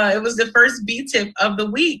it was the first B tip of the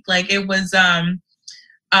week. Like, it was,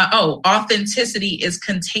 authenticity is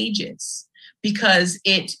contagious because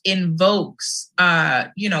it invokes,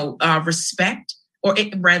 respect, or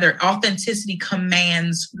authenticity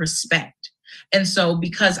commands respect. And so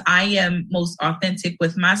because I am most authentic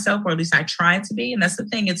with myself, or at least I try to be, and that's the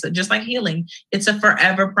thing, it's just like healing. It's a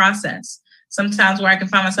forever process. Sometimes where I can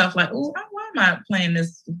find myself like, oh, why am I playing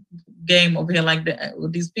this game over here like that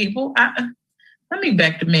with these people? Let me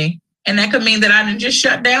back to me. And that could mean that I didn't just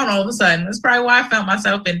shut down all of a sudden. That's probably why I found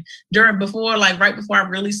myself right before I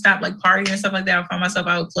really stopped like partying and stuff like that, I found myself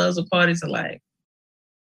out at clubs or parties and like,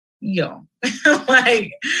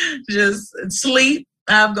 like just sleep.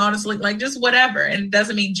 I've gone to sleep, like just whatever. And it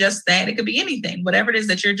doesn't mean just that. It could be anything, whatever it is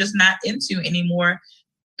that you're just not into anymore.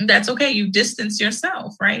 That's okay. You distance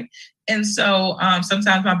yourself, right? And so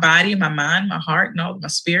sometimes my body and my mind, my heart, and all my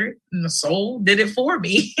spirit and my soul did it for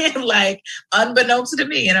me, like unbeknownst to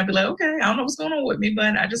me. And I'd be like, okay, I don't know what's going on with me,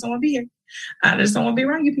 but I just don't want to be here. I just don't want to be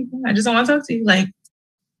around you people. I just don't want to talk to you. Like,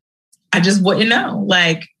 I just wouldn't know.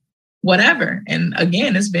 Like, whatever. And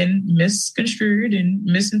again, it's been misconstrued and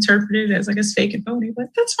misinterpreted as like a fake and phony, but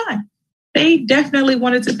that's fine. They definitely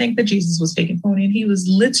wanted to think that Jesus was fake and phony, and he was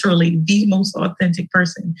literally the most authentic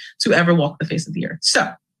person to ever walk the face of the earth.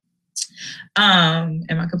 So, am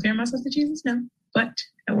I comparing myself to Jesus? No, but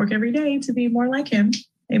I work every day to be more like him.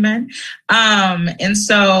 Amen. And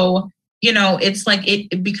so, it's like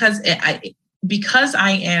because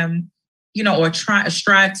I am, or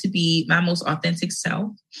strive to be my most authentic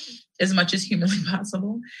self as much as humanly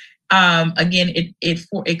possible. Again,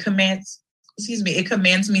 it commands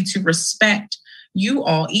me to respect you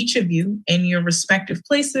all, each of you, in your respective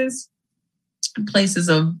places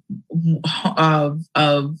of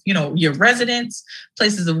your residence,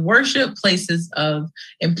 places of worship, places of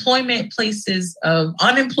employment, places of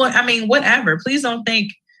unemployment. I mean, whatever. Please don't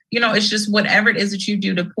think, it's just whatever it is that you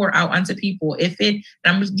do to pour out onto people. And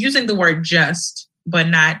I'm using the word just, but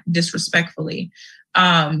not disrespectfully.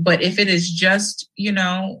 But if it is just,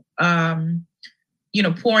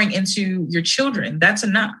 pouring into your children, that's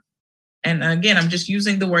enough. And again, I'm just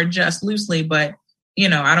using the word just loosely, but, I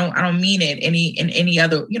don't mean it in any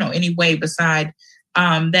other, any way beside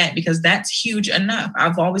that, because that's huge enough.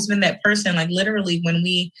 I've always been that person, like literally when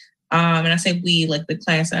we, and I say we, like the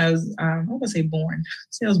class I was, I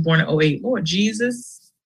was born in 08. Lord Jesus.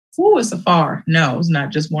 Ooh, it's a far. No, it's not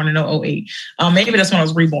just born in 08. Maybe that's when I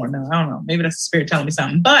was reborn. No, I don't know. Maybe that's the spirit telling me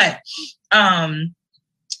something. But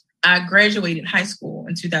I graduated high school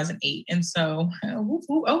in 2008. And so,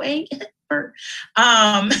 08.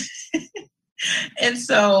 And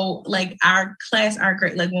so, like our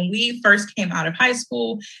grade, like when we first came out of high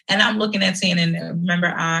school, and I'm looking at saying, and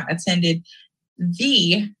remember, I attended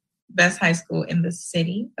the best high school in the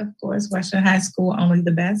city, of course, Western High School, only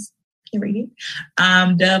the best. Period.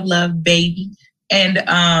 Dove love baby.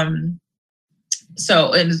 And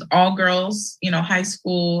So it is all girls, high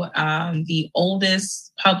school, the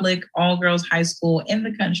oldest public all girls high school in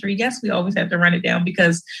the country. Yes, we always have to run it down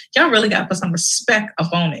because y'all really got to put some respect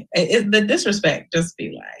up on it. The disrespect just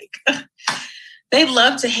be like, they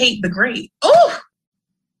love to hate the great. Oh,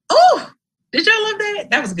 did y'all love that?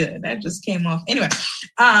 That was good. That just came off. Anyway,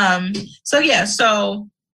 so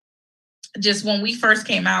just when we first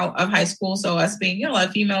came out of high school, so us being,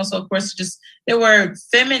 a female, so of course, just there were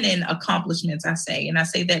feminine accomplishments, I say. And I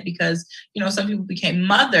say that because, some people became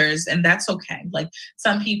mothers, and that's okay. Like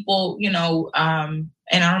some people, and I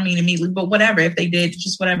don't mean immediately, but whatever, if they did,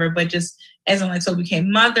 just whatever, but just as in like, so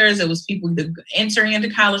became mothers. It was people either entering into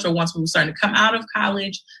college or once we were starting to come out of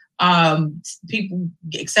college. People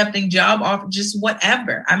accepting job offers, just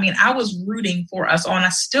whatever. I mean, I was rooting for us all, and I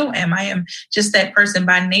still am. I am just that person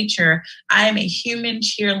by nature. I am a human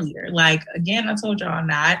cheerleader. Like, again, I told y'all,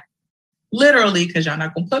 not literally, because y'all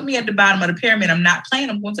not going to put me at the bottom of the pyramid. I'm not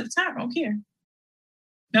playing. I'm going to the top. I don't care.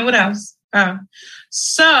 Know what else?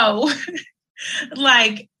 So,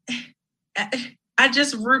 like, I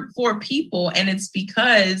just root for people, and it's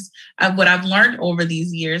because of what I've learned over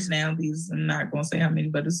these years now. I'm not going to say how many,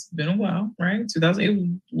 but it's been a while, right? 2008,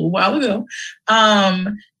 a little while ago,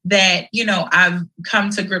 that, I've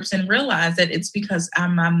come to grips and realized that it's because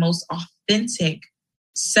I'm my most authentic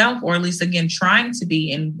self, or at least, again, trying to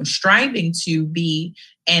be and striving to be.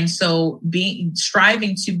 And so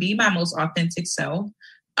striving to be my most authentic self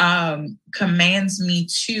commands me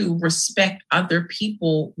to respect other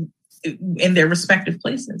people in their respective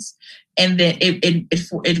places. And then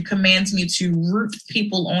it commands me to root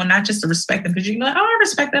people on, not just to respect them, because I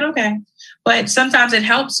respect that, okay. But sometimes it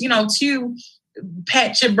helps, to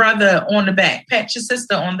pat your brother on the back, pat your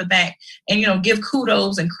sister on the back, and, give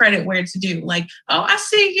kudos and credit where it's due. Like, oh, I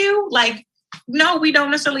see you. Like, no, we don't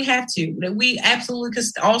necessarily have to. We absolutely could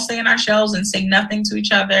all stay in our shells and say nothing to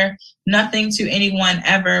each other, nothing to anyone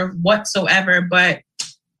ever whatsoever. But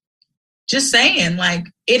just saying, like,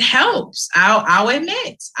 it helps. I'll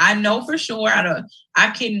admit, I know for sure I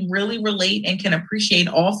can really relate and can appreciate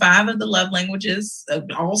all 5 of the love languages,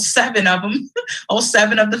 all 7 of them, all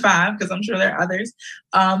 7 of the 5, because I'm sure there are others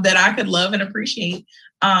that I could love and appreciate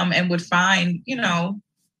and would find,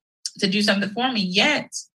 to do something for me.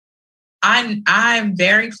 Yet I'm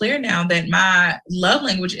very clear now that my love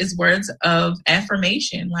language is words of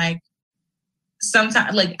affirmation. Like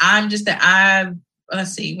sometimes, like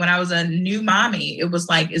let's see, when I was a new mommy, it was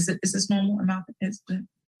like, is this normal?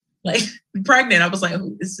 Like pregnant, I was like,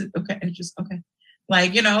 oh, is it okay? It's just okay.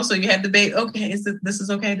 Like, so you have the baby. Okay. This is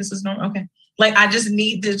okay. This is normal. Okay. Like, I just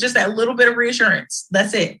need just that little bit of reassurance.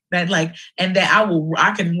 That's it. That like, and that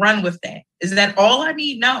I can run with that. Is that all I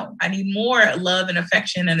need? No, I need more love and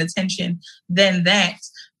affection and attention than that.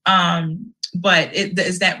 But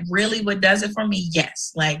is that really what does it for me?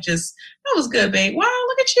 Yes. Like, just, that was good, babe. Wow,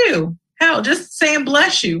 look at you. Hell, just saying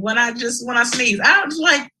bless you when I sneeze. I don't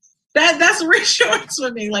like that. That's reassurance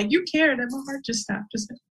for me. Like, you cared and my heart just stopped.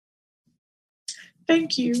 Just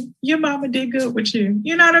thank you. Your mama did good with you.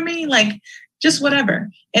 You know what I mean? Like, just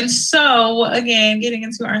whatever. And so, again, getting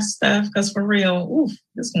into our stuff, because for real,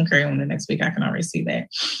 this is going to carry on the next week. I can already see that.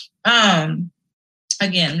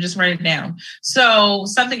 Again, just write it down. So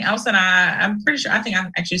something else that I'm pretty sure, I think I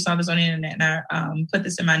actually saw this on the internet, and I put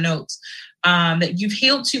this in my notes. That you've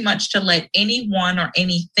healed too much to let anyone or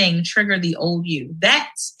anything trigger the old you. That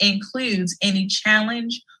includes any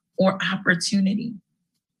challenge or opportunity.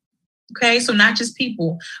 Okay, so not just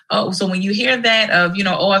people. Oh, so when you hear that of,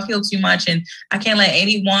 I feel too much and I can't let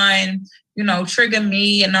anyone, trigger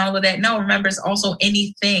me and all of that. No, remember, it's also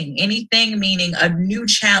anything meaning a new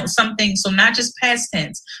challenge, something. So not just past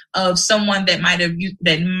tense of someone that might have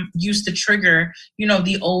used to trigger,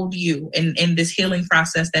 the old you in this healing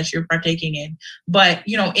process that you're partaking in. But,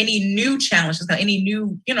 any new challenges, any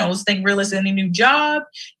new, let's think realistic, any new job,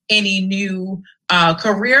 any new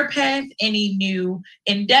career path, any new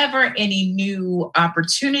endeavor, any new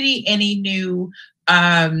opportunity, any new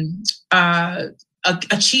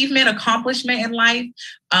achievement, accomplishment in life,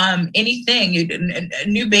 anything, a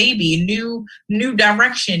new baby, new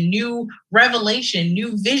direction, new revelation,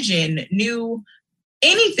 new vision, new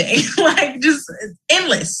anything, like just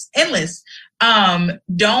endless.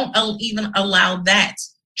 Don't even allow that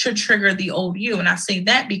to trigger the old you. And I say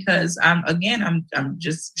that because I'm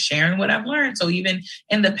just sharing what I've learned. So even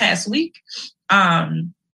in the past week,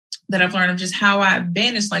 that I've learned of just how I've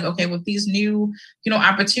been, it's like, okay, with these new,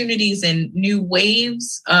 opportunities and new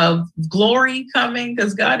waves of glory coming,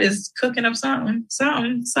 because God is cooking up something,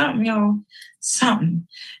 y'all, something.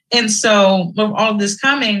 And so with all this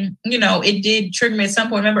coming, it did trigger me at some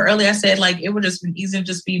point. Remember earlier I said, like, it would just be easy to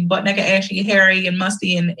just be butt naked, ashy, hairy, and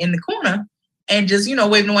musty in the corner and just,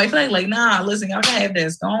 waving away flag. Like, nah, listen, y'all can have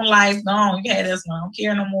this. Go on life, go on. You can have this one. I don't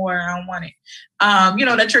care no more. I don't want it.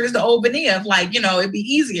 That triggers the old Benia of like, it'd be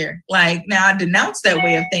easier. Like, now I denounce that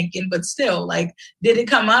way of thinking, but still, like, did it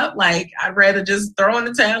come up? Like, I'd rather just throw in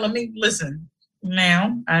the towel. Let me listen.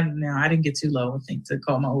 Now I didn't get too low, I think, to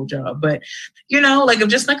call my old job, but like I'm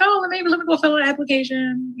just like, oh, let me go fill an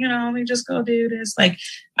application, let me just go do this. Like,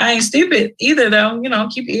 I ain't stupid either, though.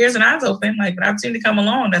 Keep your ears and eyes open. Like, an opportunity to come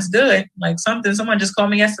along, that's good. Like, someone just called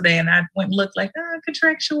me yesterday, and I went and looked like,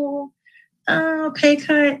 contractual, pay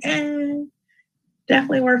cut, and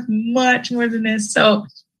definitely worth much more than this. So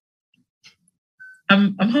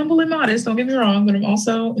I'm humble and modest. Don't get me wrong, but I'm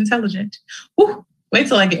also intelligent. Woo. Wait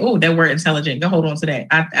till I get, that word intelligent. Go hold on to that.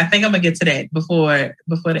 I think I'm going to get to that before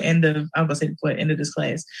the end of, before the end of this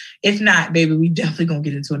class. If not, baby, we definitely going to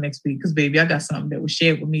get into it next week because, baby, I got something that was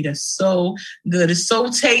shared with me that's so good. It's so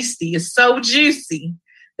tasty. It's so juicy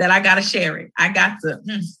that I got to share it. I got to.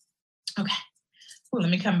 Okay. Let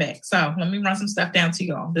me come back. So let me run some stuff down to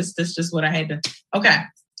y'all. This just what I had to. Okay.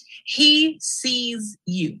 He sees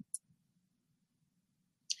you.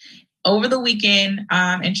 Over the weekend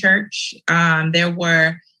in church, there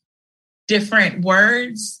were different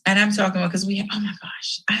words, and I'm talking about because oh my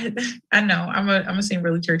gosh, I know I'm gonna seem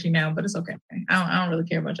really churchy now, but it's okay. I don't really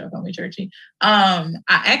care about y'all calling me churchy. I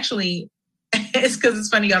actually, it's because it's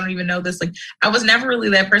funny, y'all don't even know this. Like, I was never really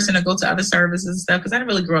that person to go to other services and stuff because I didn't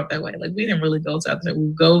really grow up that way. Like, we didn't really go to other. We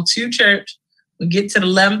would go to church, we get to the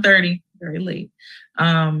 11:30, very late.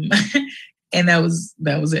 And that was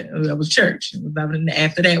it. That was church.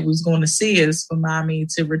 After that, we was going to Sears for mommy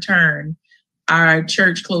to return our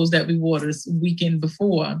church clothes that we wore this weekend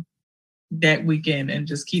before that weekend, and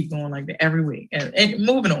just keep going like that every week and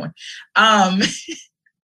moving on.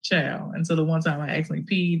 Child. And so the one time I actually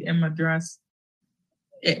peed in my dress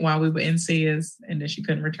while we were in Sears, and then she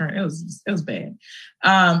couldn't return. It was bad.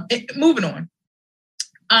 Moving on.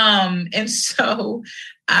 And so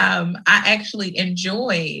I actually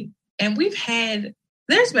enjoyed. And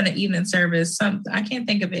there's been an evening service, I can't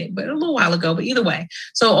think of it, but a little while ago, but either way.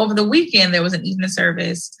 So over the weekend, there was an evening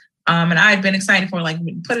service. And I had been excited for, like,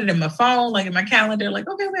 put it in my phone, like in my calendar, like,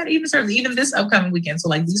 okay, we had evening service, even this upcoming weekend. So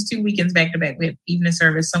like these 2 weekends back to back, we had evening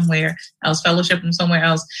service somewhere else, fellowship from somewhere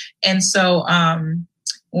else. And so, I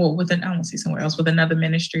won't say somewhere else, with another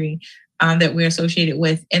ministry that we're associated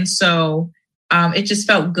with. And so it just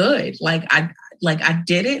felt good. Like I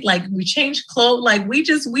did it. Like, we changed clothes. Like,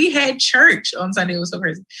 we had church on Sunday. It was so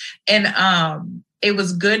crazy. And it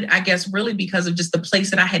was good, I guess, really because of just the place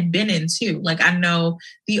that I had been in too. Like, I know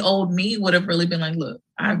the old me would have really been like, look,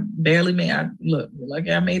 I barely made, I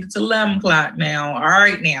made it to 11 o'clock now. All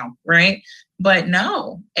right now. Right. But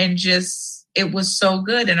no. And just, it was so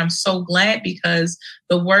good. And I'm so glad because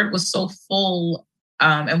the word was so full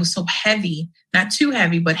and was so heavy. Not too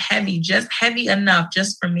heavy, but heavy, just heavy enough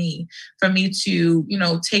just for me to,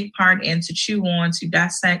 take part in, to chew on, to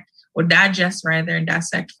digest and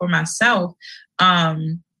dissect for myself.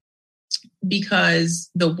 Because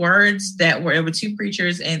the words that there were 2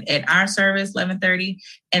 preachers at our service, 11:30.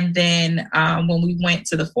 And then when we went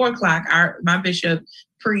to the 4 o'clock, my bishop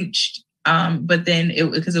preached. But then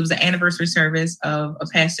because it was the anniversary service of a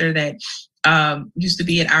pastor that used to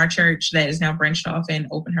be at our church that is now branched off and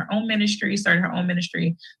opened her own ministry, started her own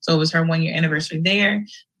ministry. So it was her 1-year anniversary there.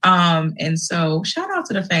 And so shout out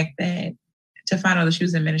to the fact that to find out that she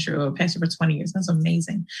was in ministry or a pastor for 20 years. That's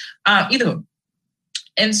amazing. Either way.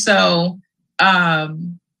 And so,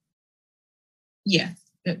 yeah,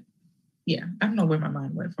 I don't know where my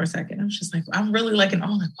mind went for a second. I was just like, I'm really like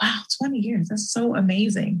wow, 20 years. That's so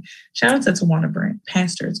amazing. Shout out to Tawana Brent,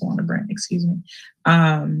 Pastor Tawana Brent, excuse me.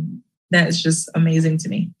 That is just amazing to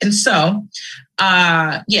me. And so,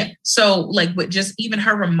 so like with just even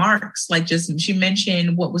her remarks, like just she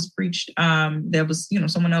mentioned what was preached. There was,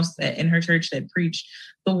 someone else in her church that preached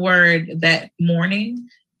the word that morning.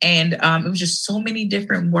 And it was just so many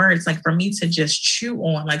different words, like for me to just chew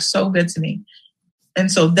on, like so good to me.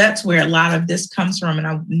 And so that's where a lot of this comes from. And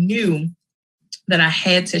I knew that I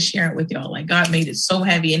had to share it with y'all. Like, God made it so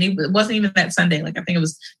heavy. And it wasn't even that Sunday. Like, I think it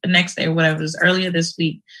was the next day or whatever. It was earlier this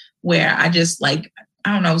week where I just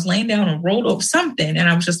I was laying down and rolled over something. And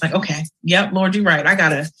I was just like, okay, yep, Lord, you're right.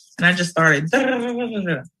 And I just started.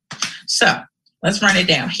 So let's run it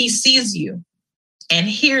down. He sees you and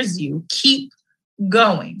hears you. Keep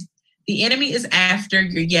going. The enemy is after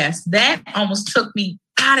your yes. That almost took me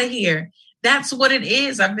out of here. that's what it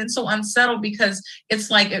is. I've been so unsettled because it's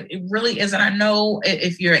like, it really is. And I know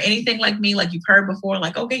if you're anything like me, like you've heard before,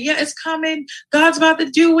 like, okay, yeah, it's coming. God's about to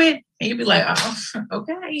do it. And you'd be like, oh,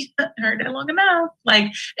 okay, heard that long enough.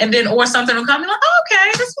 Like, and then, or something will come and like, oh,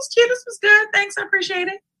 okay, this was cute. This was good. Thanks. I appreciate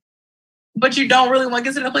it. But you don't really want to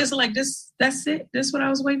get to the place of like, that's it. This is what I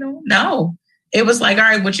was waiting on. No, it was like, all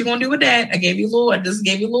right, what you going to do with that? I just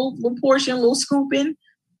gave you a little portion, a little scooping.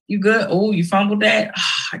 You good? Oh, you fumbled that.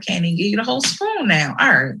 Oh, I can't even give you the whole spoon now.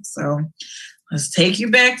 All right. So let's take you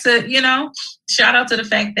back to, shout out to the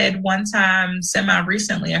fact that one time,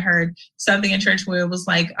 semi-recently, I heard something in church where it was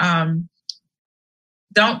like, I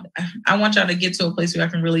want y'all to get to a place where I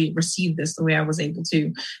can really receive this the way I was able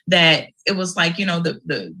to, that it was like,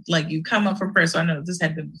 like you come up for prayer. So I know this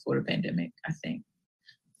had been before the pandemic, I think.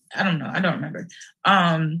 I don't know. I don't remember.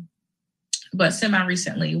 But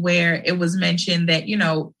semi-recently where it was mentioned that, you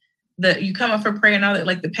come up for prayer and all that,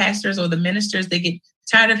 like the pastors or the ministers, they get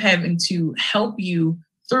tired of having to help you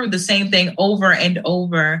through the same thing over and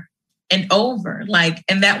over and over. Like,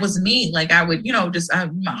 and that was me. Like I would,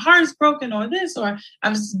 my heart's broken or this, or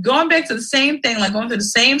I'm going back to the same thing, like going through the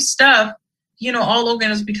same stuff, all over again.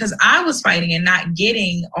 It was because I was fighting and not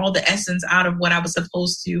getting all the essence out of what I was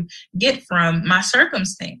supposed to get from my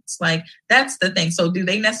circumstance. Like, that's the thing. So do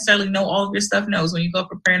they necessarily know all of your stuff? No. When you go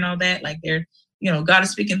for prayer and all that, like they're, God is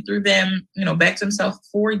speaking through them, back to himself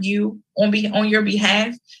for you on your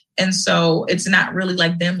behalf. And so it's not really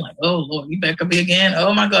like them like, oh, Lord, you back up again.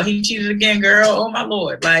 Oh, my God, he cheated again, girl. Oh, my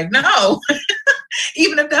Lord. Like, no,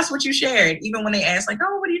 even if that's what you shared, even when they ask like,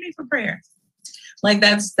 oh, what do you need for prayer? Like,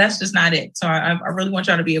 that's just not it. So I really want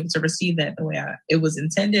y'all to be able to receive that the way it was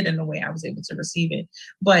intended and the way I was able to receive it.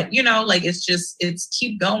 But, like, it's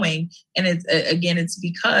keep going. And it's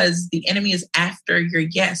because the enemy is after your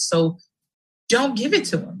yes. So don't give it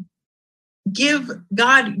to him. Give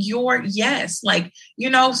God your yes. Like,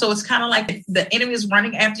 so it's kind of like the enemy is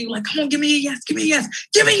running after you. Like, come on, give me a yes, give me a yes,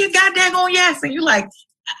 give me your goddamn yes. And you're like,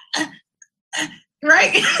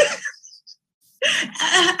 right?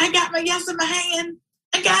 I got my yes in my hand.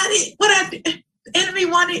 I got it. The enemy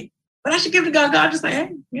wanted, but I should give it to God. God just like,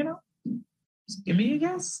 hey, just give me a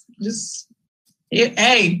yes.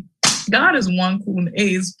 Hey, God is one cool.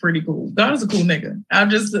 He's pretty cool. God is a cool nigga.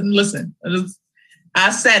 Listen.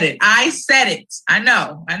 I said it. I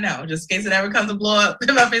know. Just in case it ever comes to blow up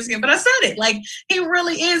in my face again. But I said it. Like, he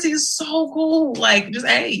really is. He's so cool. Like, just,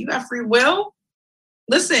 hey, you got free will.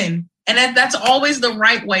 Listen. And that's always the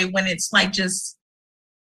right way when it's like just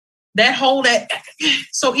that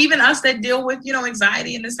so even us that deal with,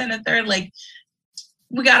 anxiety and this and the third, like,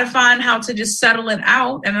 we got to find how to just settle it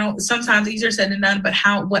out. And I know sometimes easier said than done, but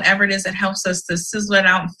whatever it is that helps us to sizzle it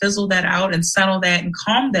out and fizzle that out and settle that and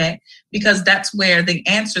calm that, because that's where the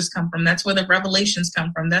answers come from. That's where the revelations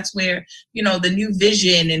come from. That's where, the new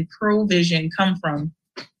vision and provision come from,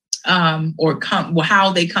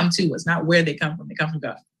 how they come to us, not where they come from. They come from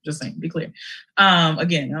God. Just saying, be clear.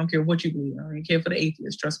 Again, I don't care what you believe. I don't care for the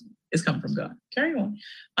atheist. Trust me, it's coming from God. Carry on.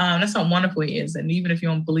 That's how wonderful he is. And even if you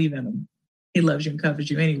don't believe in him, he loves you and covers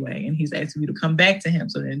you anyway. And he's asking you to come back to him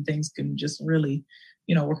so then things can just really,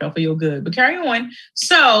 work out for your good. But carry on.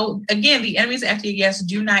 So again, the enemy's after you. Yes,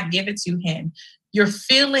 do not give it to him. You're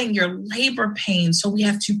feeling your labor pain. So we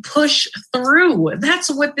have to push through.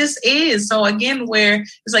 That's what this is. So again, where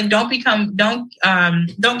it's like, don't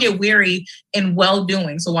get weary in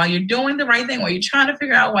well-doing. So while you're doing the right thing, while you're trying to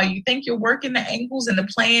figure out, while you think you're working the angles and the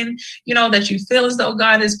plan, that you feel as though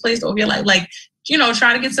God has placed over your life, like,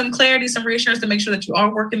 trying to get some clarity, some reassurance to make sure that you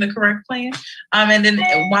are working the correct plan. And then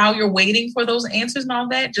while you're waiting for those answers and all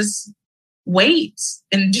that, just wait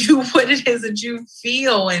and do what it is that you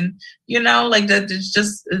feel. And, like that,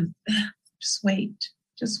 just wait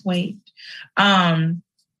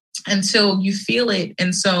until you feel it.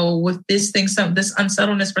 And so with this thing, this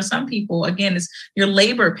unsettledness for some people, again, is your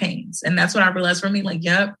labor pains. And that's what I realized for me, like,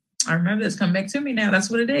 yep, I remember this coming back to me now. That's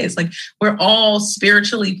what it is. Like, we're all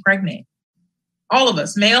spiritually pregnant. All of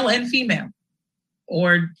us, male and female,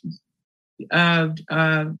 or what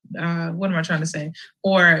am I trying to say?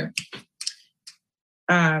 Or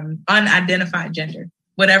unidentified gender,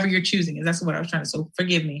 whatever you're choosing. That's what I was trying to. So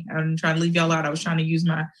forgive me. I'm trying to leave y'all out. I was trying to use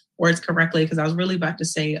my words correctly because I was really about to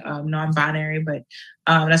say non-binary, but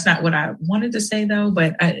that's not what I wanted to say though.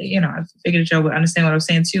 But I figured y'all would understand what I was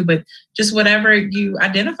saying too. But just whatever you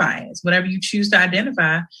identify as, whatever you choose to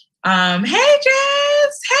identify. Hey,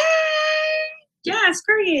 Jess. Hey. Yes,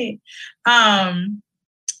 period.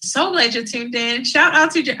 So glad you tuned in. Shout out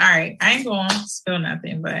to you. All right, I ain't going to spill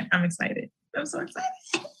nothing, but I'm excited. I'm so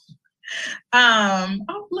excited.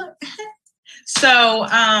 Oh, look. So,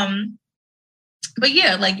 but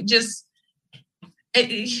yeah, like, just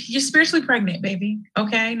You're spiritually pregnant, baby.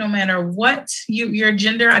 Okay. No matter what your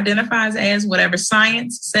gender identifies as, whatever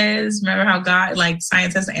science says. Remember how God, like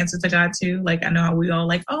science has the answer to God too. Like I know how we all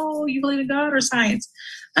like, oh, you believe in God or science?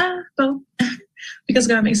 Both. Because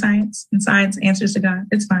God makes science and science answers to God.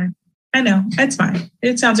 It's fine. I know. It's fine.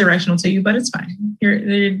 It sounds irrational to you, but it's fine.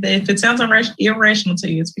 If it sounds irrational to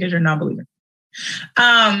you, it's because you're a non-believer.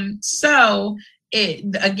 So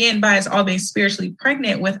it, again, by us all being spiritually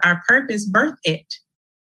pregnant with our purpose, birth it.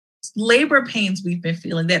 Labor pains we've been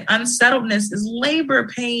feeling, that unsettledness is labor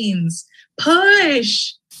pains.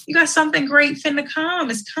 Push. You got something great finna come.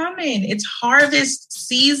 It's coming. It's harvest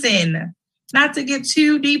season. Not to get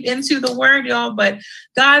too deep into the word, y'all, but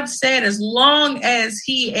God said as long as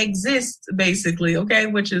he exists, basically, okay,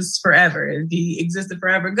 which is forever. If he existed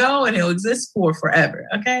forever ago and he'll exist for forever,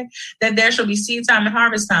 okay, that there shall be seed time and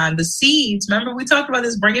harvest time. The seeds, remember we talked about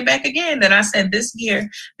this, bring it back again, that I said this year,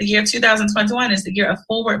 the year 2021 is the year of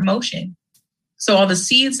forward motion. So all the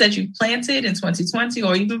seeds that you planted in 2020,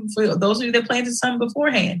 or even for those of you that planted some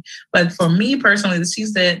beforehand, but for me personally, the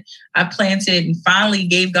seeds that I planted and finally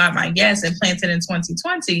gave God my yes and planted in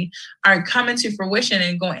 2020 are coming to fruition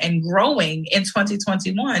and going and growing in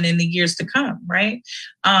 2021 in the years to come, right?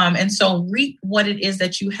 And so reap what it is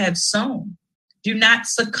that you have sown. Do not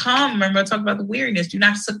succumb. Remember, I talked about the weariness. Do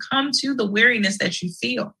not succumb to the weariness that you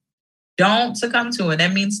feel. Don't succumb to it.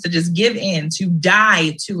 That means to just give in, to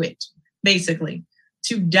die to it. Basically,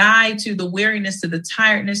 to die to the weariness, to the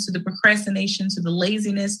tiredness, to the procrastination, to the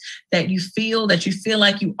laziness that you feel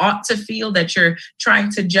like you ought to feel, that you're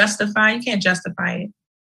trying to justify. You can't justify it.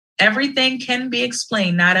 Everything can be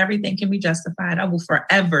explained. Not everything can be justified. I will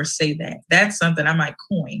forever say that. That's something I might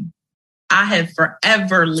coin. I have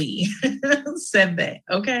foreverly said that.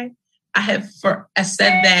 Okay. I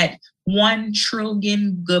said that 1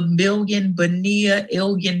 trillion, gabillion,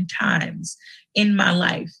 billion times in my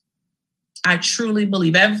life. I truly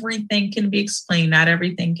believe everything can be explained. Not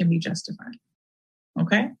everything can be justified.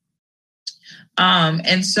 Okay.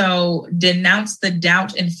 And so denounce the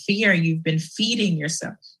doubt and fear you've been feeding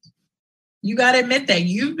yourself. You got to admit that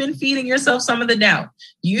you've been feeding yourself some of the doubt.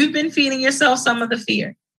 You've been feeding yourself some of the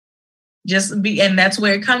fear. And that's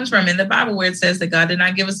where it comes from in the Bible, where it says that God did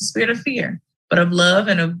not give us the spirit of fear, but of love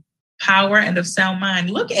and of power and of sound mind.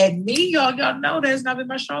 Look at me, y'all. Y'all know that's not been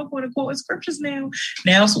my strong point of quoting scriptures now.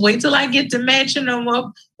 Now, so wait till I get to matching them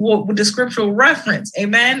up with the scriptural reference.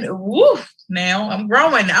 Amen. Woo. Now I'm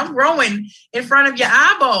growing in front of your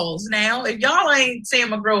eyeballs. Now, if y'all ain't seeing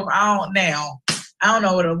my growth, I don't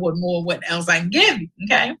know what else I can give you.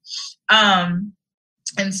 Okay.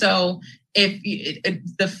 And so if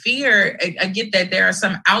the fear, I get that there are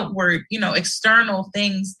some outward, external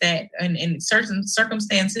things that in certain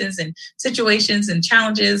circumstances and situations and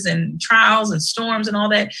challenges and trials and storms and all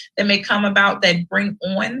that may come about that bring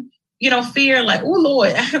on, fear, like, oh,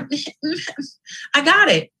 Lord, I got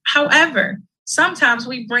it. However, sometimes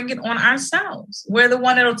we bring it on ourselves. We're the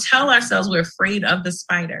one that'll tell ourselves we're afraid of the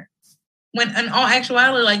spider. When in all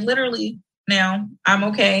actuality, like literally, now I'm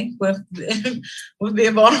okay with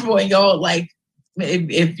being vulnerable, and y'all, like,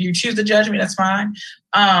 if you choose to judge me, that's fine.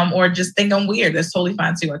 Or just think I'm weird, that's totally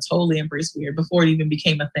fine too. I totally embrace weird before it even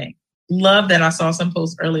became a thing. Love that I saw some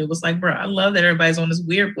post earlier. It was like, bro, I love that everybody's on this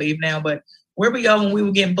weird wave now, but where were y'all when we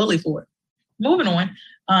were getting bullied for it? Moving on.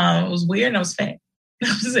 It was weird and I was fat.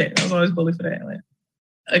 That was it. I was always bullied for that. Like,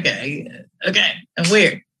 okay, I'm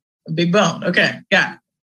weird. A big bone. Okay, got it.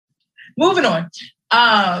 Moving on.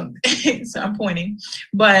 So I'm pointing,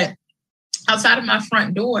 but outside of my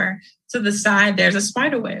front door to the side, there's a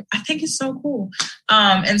spider web. I think it's so cool.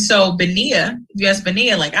 And so Benia,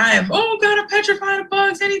 like I am, oh God, I'm petrified of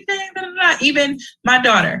bugs, anything, blah, blah, blah. Even my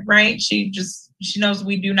daughter, right? She knows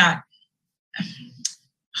we do not,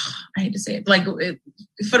 I hate to say it, like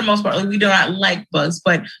for the most part, like, we do not like bugs,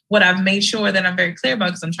 but what I've made sure that I'm very clear about,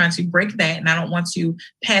 because I'm trying to break that and I don't want to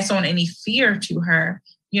pass on any fear to her,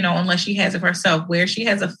 unless she has it for herself. Where she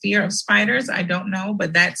has a fear of spiders, I don't know,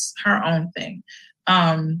 but that's her own thing.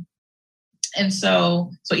 And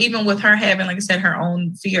so even with her having, like I said, her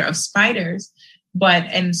own fear of spiders,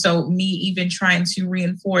 and so me even trying to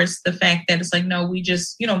reinforce the fact that it's like, no, we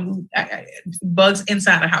just, bugs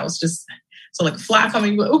inside the house, just so like a fly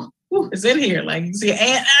coming, ooh, it's in here. Like you see an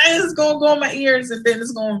ant, it's going to go in my ears and then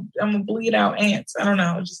I'm going to bleed out ants. I don't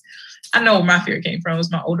know. I know where my fear came from. It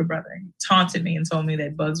was my older brother. He taunted me and told me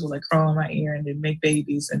that bugs would like crawl in my ear and then make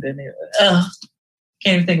babies. And then can't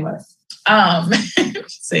even think about it.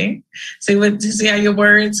 See how your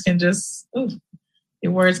words can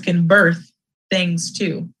your words can birth things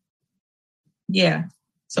too. Yeah.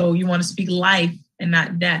 So you want to speak life and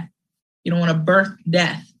not death. You don't want to birth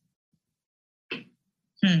death.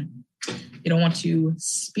 You don't want to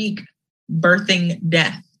speak birthing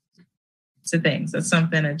death to things. That's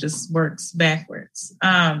something that just works backwards.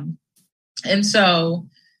 And so,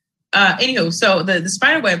 anywho, so the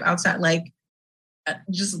spider web outside, like,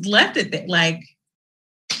 just left it there. Like,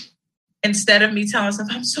 instead of me telling myself,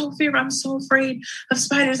 I'm so afraid of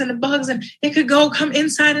spiders and the bugs, and it could come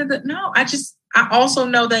inside of the, no, I also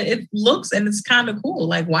know that it looks and it's kind of cool.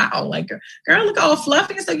 Like, wow, like, girl, look all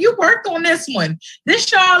fluffy. So you worked on this one. Is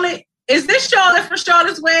this Charlotte from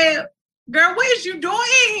Charlotte's Web? Girl, what is you doing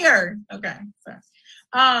here? Okay. Sorry.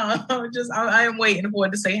 I am waiting for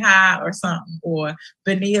it to say hi or something, or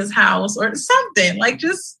Benia's house or something, like,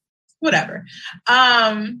 just whatever.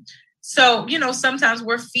 So, sometimes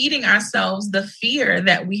we're feeding ourselves the fear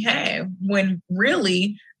that we have, when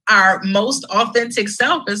really our most authentic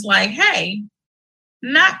self is like, hey,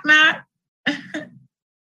 knock.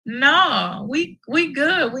 No, we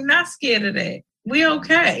good. We not scared of that. We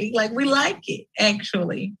okay. Like, we like it,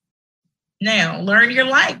 actually. Now, learn your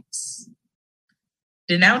likes.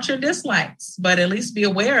 Denounce your dislikes, but at least be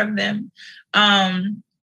aware of them.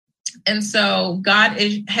 And so God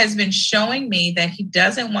has been showing me that he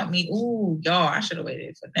doesn't want me. Ooh, y'all, I should have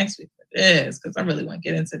waited for next week for this, because I really want to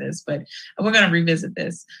get into this, but we're going to revisit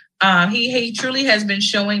this. He truly has been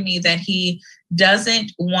showing me that he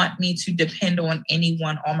doesn't want me to depend on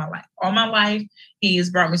anyone all my life. All my life, he's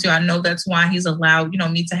brought me to. I know that's why he's allowed,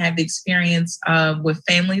 me to have the experience with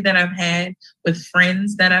family that I've had, with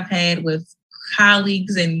friends that I've had, with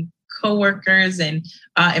colleagues and coworkers and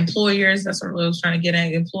employers. That's what I was trying to get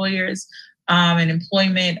at. Employers and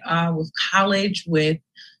employment, with college, with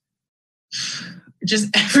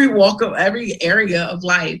just every area of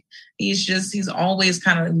life. He's always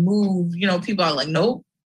kind of moved. People are like, nope.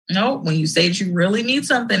 When you say that you really need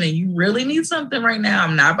something, and you really need something right now,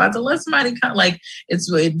 I'm not about to let somebody come. Like,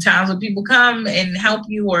 it's times when people come and help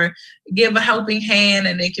you or give a helping hand,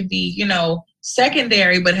 and it could be,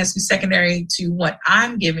 secondary, but it has to be secondary to what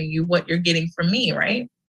I'm giving you, what you're getting from me, right?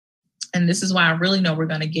 And this is why I really know we're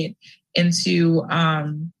going to get into,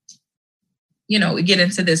 get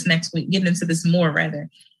into this next week, get into this more rather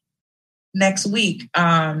next week.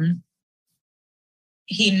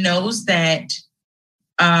 He knows that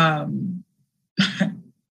I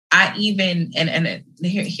even, and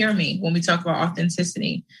hear me when we talk about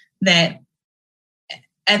authenticity, that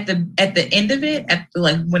at the end of it,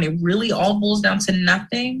 when it really all boils down to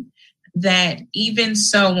nothing, that even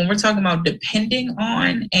so, when we're talking about depending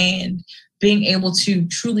on and being able to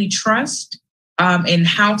truly trust, and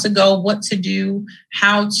how to go, what to do,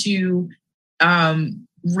 how to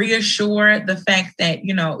reassure the fact that,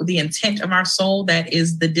 the intent of our soul, that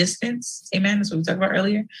is the distance. Amen. That's what we talked about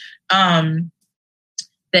earlier.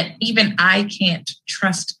 That even I can't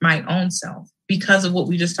trust my own self because of what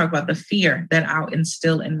we just talked about, the fear that I'll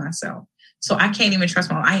instill in myself. So I can't even trust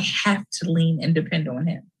I have to lean and depend on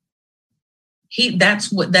him.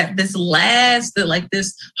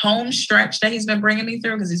 This home stretch that he's been bringing me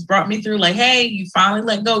through, because he's brought me through, like, hey, you finally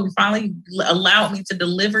let go. You finally allowed me to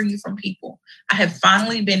deliver you from people. I have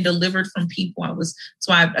finally been delivered from people.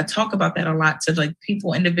 I talk about that a lot to, like,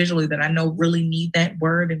 people individually that I know really need that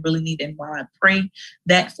word and really need it. And while I pray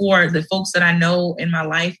that for the folks that I know in my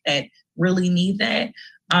life that really need that,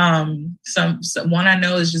 one I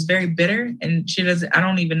know is just very bitter, and I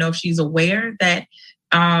don't even know if she's aware that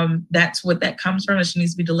that's what that comes from, and she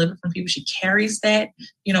needs to be delivered from people. She carries that,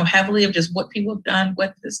 heavily, of just what people have done,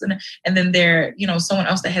 what this, and then there, someone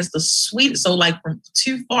else that has the sweet. So, like, from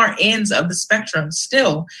two far ends of the spectrum,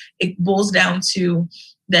 still it boils down to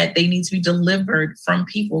that they need to be delivered from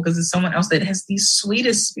people, because it's someone else that has the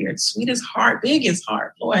sweetest spirit, sweetest heart, biggest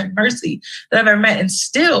heart, Lord have mercy, that I've ever met, and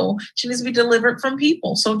still she needs to be delivered from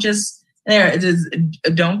people. So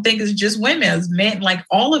don't think it's just women, it's men, like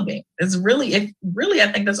all of it. It's really, I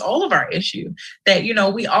think that's all of our issue, that,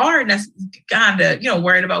 we are kind of,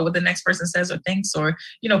 worried about what the next person says or thinks, or,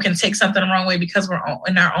 can take something the wrong way because we're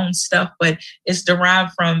in our own stuff, but it's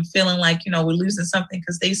derived from feeling like, we're losing something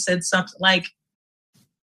because they said something. Like,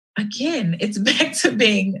 again, it's back to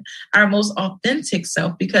being our most authentic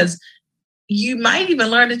self, because you might even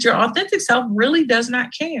learn that your authentic self really does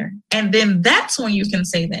not care. And then that's when you can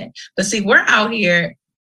say that. But see, we're out here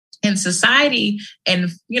in society and,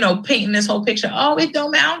 painting this whole picture. Oh, it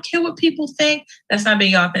don't matter. I don't care what people think. That's not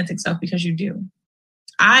being your authentic self, because you do.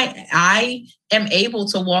 I am able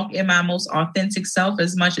to walk in my most authentic self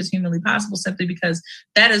as much as humanly possible, simply because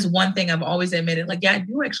that is one thing I've always admitted. Like, yeah, I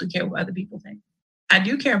do actually care what other people think. I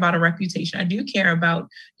do care about a reputation. I do care about,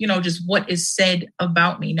 just what is said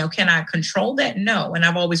about me. Now, can I control that? No. And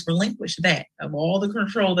I've always relinquished that, of all the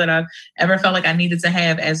control that I've ever felt like I needed to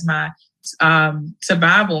have as my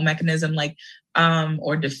survival mechanism, like,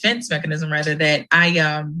 or defense mechanism rather, that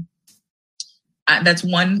that's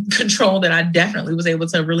one control that I definitely was able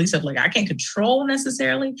to release of. Like, I can't control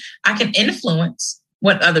necessarily. I can influence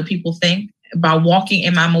what other people think by walking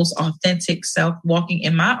in my most authentic self, walking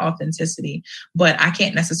in my authenticity, but I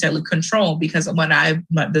can't necessarily control, because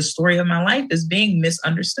the story of my life is being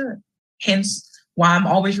misunderstood. Hence why I'm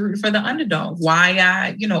always rooting for the underdog, why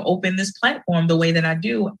I, open this platform the way that I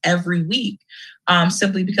do every week.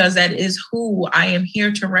 Simply because that is who I am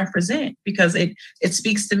here to represent, because it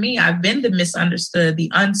speaks to me. I've been the misunderstood,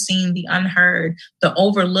 the unseen, the unheard, the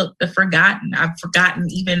overlooked, the forgotten. I've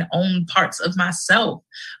forgotten even own parts of myself.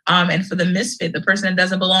 And for the misfit, the person that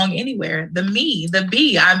doesn't belong anywhere, the me, the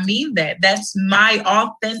B, I mean that. That's my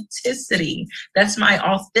authenticity. That's my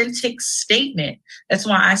authentic statement. That's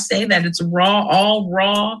why I say that it's raw, all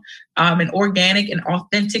raw, and organic and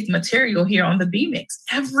authentic material here on the B Mix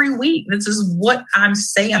every week. This is what I'm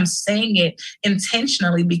saying. I'm saying it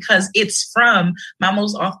intentionally because it's from my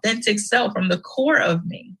most authentic self, from the core of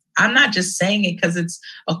me. I'm not just saying it because it's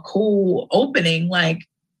a cool opening. Like,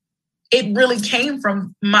 it really came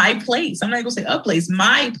from my place. I'm not going to say a place,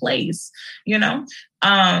 my place,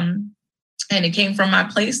 and it came from my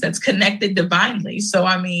place that's connected divinely. So,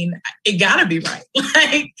 I mean, it got to be right.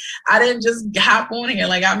 Like, I didn't just hop on here.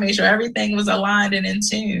 Like, I made sure everything was aligned and in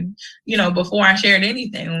tune, before I shared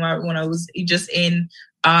anything. When I was just in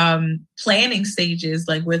planning stages,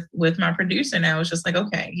 like with my producer, and I was just like,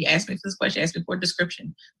 okay, he asked me for this question, asked me for a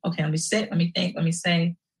description. Okay, let me sit, let me think, let me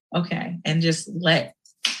say, okay, and just let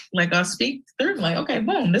God speak through. Like, okay,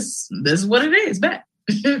 boom, this is what it is, bet.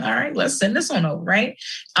 All right, let's send this on over, right?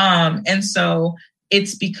 And so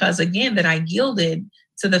it's because, again, that I yielded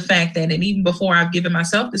to the fact that, and even before I've given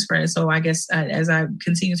myself this credit, so I guess as I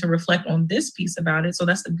continue to reflect on this piece about it, so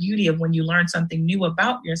that's the beauty of when you learn something new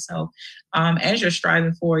about yourself, as you're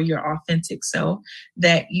striving for your authentic self,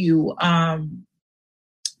 that you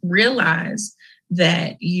realize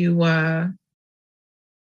that you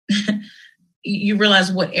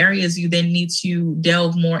realize what areas you then need to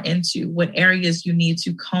delve more into, what areas you need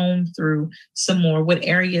to comb through some more, what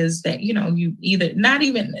areas that, you either not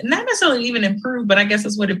necessarily even improve, but I guess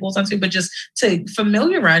that's what it boils down to, but just to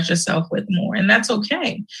familiarize yourself with more. And that's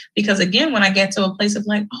okay. Because again, when I get to a place of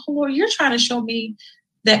like, oh Lord, you're trying to show me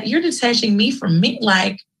that you're detaching me from me.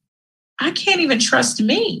 Like, I can't even trust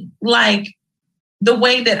me. Like, the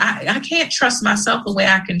way that I can't trust myself the way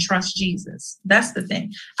I can trust Jesus. That's the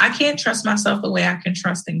thing. I can't trust myself the way I can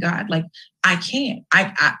trust in God. Like, I can't.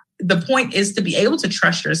 The point is to be able to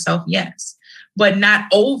trust yourself, yes, but not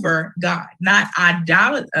over God, not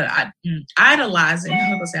idolizing.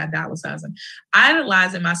 I'm going to say idolizing.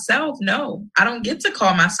 Idolizing myself. No, I don't get to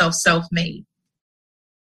call myself self-made.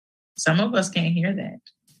 Some of us can't hear that.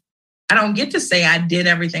 I don't get to say I did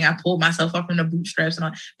everything. I pulled myself up from the bootstraps and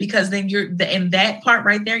all, because then in that part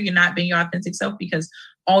right there, you're not being your authentic self, because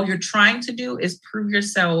all you're trying to do is prove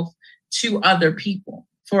yourself to other people,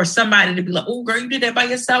 for somebody to be like, oh, girl, you did that by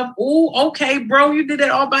yourself. Oh, okay, bro, you did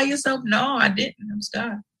that all by yourself. No, I didn't. It was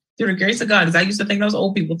God. Through the grace of God. Because I used to think those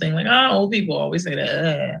old people thing, like, oh, old people always say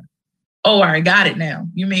that. Oh, all right, got it now.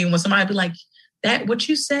 You mean when somebody be like, that, what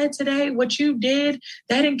you said today, what you did,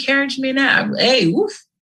 that encouraged me now. Hey, woof.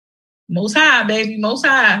 Most high, baby, most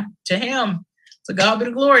high, to him. To God be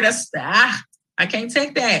the glory. I can't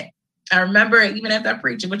take that. I remember even after I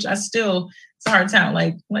preached it, which I still, it's a hard time.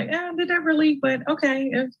 Like, did that really? But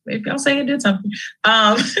okay, if y'all say it did something.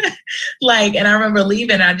 And I remember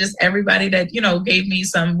leaving, everybody that, gave me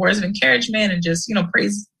some words of encouragement and just,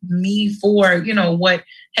 praised me for, what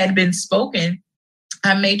had been spoken.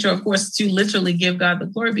 I made sure, of course, to literally give God the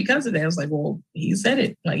glory because of that. I was like, well, he said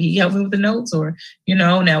it. Like, he helped me with the notes, or,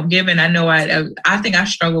 now given, I know I think I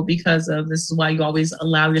struggle because of, this is why you always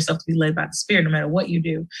allow yourself to be led by the Spirit, no matter what you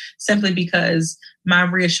do, simply because my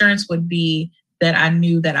reassurance would be that I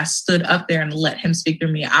knew that I stood up there and let him speak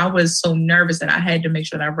through me. I was so nervous that I had to make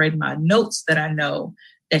sure that I read my notes that I know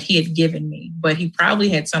that he had given me, but he probably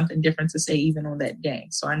had something different to say even on that day.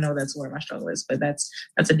 So I know that's where my struggle is, but that's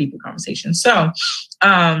a deeper conversation. So,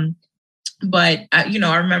 but I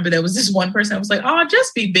remember there was this one person that was like, oh,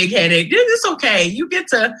 just be big headed. It's okay. You get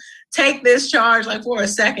to take this charge like for a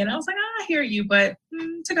second. I was like, I hear you, but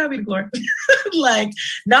to God be the glory. The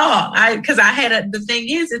thing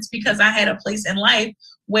is, it's because I had a place in life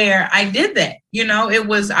where I did that.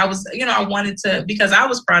 I wanted to, because I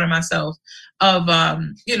was proud of myself of,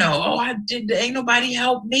 ain't nobody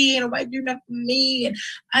help me, ain't nobody do nothing for me, and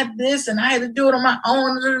I had to do it on my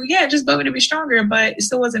own. Yeah, just bugged me to be stronger, but it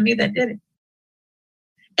still wasn't me that did it.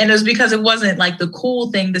 And it was because it wasn't like the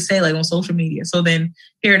cool thing to say like on social media. So then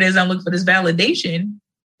here it is, I'm looking for this validation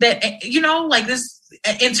that, you know, like this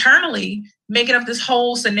internally making up this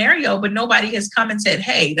whole scenario, but nobody has come and said,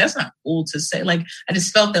 hey, that's not cool to say. Like, I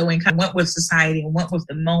just felt that way and kind of went with society and went with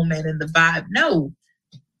the moment and the vibe.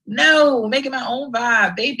 No, making my own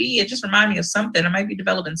vibe, baby. It just reminded me of something. I might be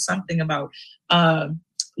developing something about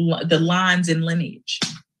the lines in lineage.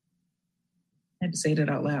 I had to say that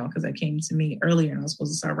out loud because that came to me earlier and I was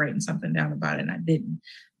supposed to start writing something down about it and I didn't.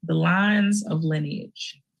 The lines of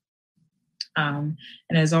lineage. And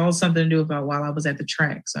it's all something to do about while I was at the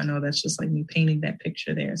track. So I know that's just like me painting that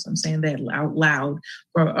picture there. So I'm saying that out loud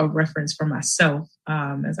for a reference for myself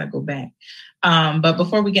as I go back. But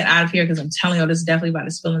before we get out of here, because I'm telling you, this is definitely about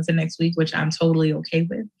to spill into next week, which I'm totally okay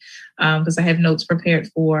with because I have notes prepared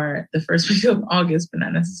for the first week of August, but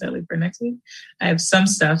not necessarily for next week. I have some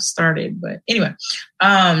stuff started, but anyway.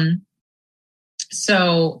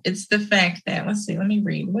 So it's the fact that, let's see, let me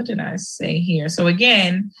read. What did I say here? So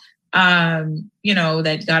again, you know,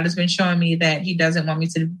 that God has been showing me that he doesn't want me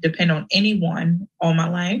to depend on anyone all my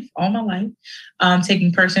life,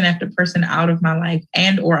 taking person after person out of my life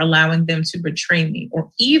and or allowing them to betray me or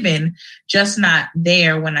even just not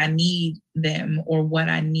there when I need them or what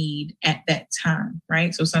I need at that time.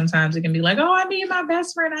 Right. So sometimes it can be like, oh, I need my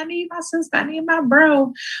best friend. I need my sister. I need my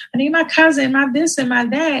bro. I need my cousin, my this and my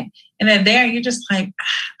that. And then there you're just like,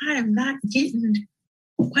 I am not getting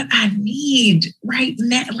what I need right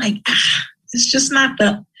now. Like, it's just not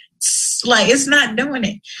it's not doing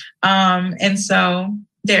it. And so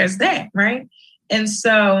there's that, right? And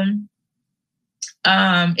so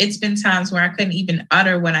it's been times where I couldn't even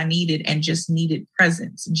utter what I needed and just needed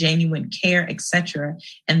presence, genuine care, etc.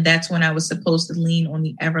 And that's when I was supposed to lean on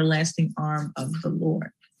the everlasting arm of the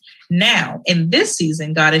Lord. Now, in this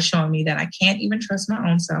season, God is showing me that I can't even trust my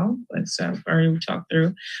own self. So we talked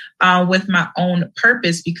through with my own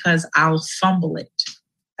purpose because I'll fumble it.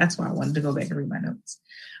 That's why I wanted to go back and read my notes.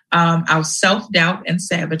 I'll self-doubt and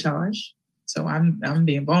sabotage. So I'm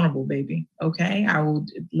being vulnerable, baby. Okay, I will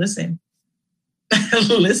listen.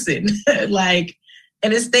 Listen, like,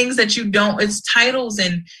 and it's things that you don't. It's titles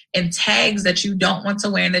and tags that you don't want to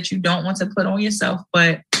wear and that you don't want to put on yourself,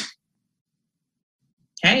 but.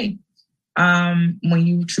 Hey, when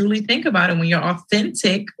you truly think about it, when you're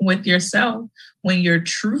authentic with yourself, when you're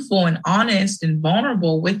truthful and honest and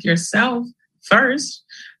vulnerable with yourself first,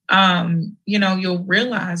 you know, you'll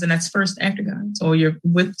realize, and that's first after God. So you're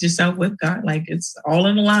with yourself, with God, like it's all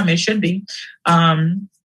in alignment. It should be. And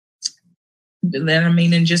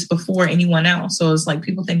just before anyone else. So it's like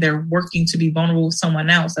people think they're working to be vulnerable with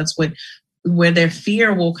someone else. That's where their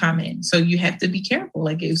fear will come in. So you have to be careful.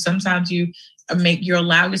 Like if sometimes you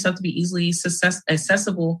allow yourself to be easily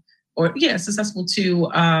accessible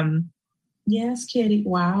to, yes, Kitty.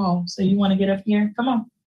 Wow. So you want to get up here? Come on.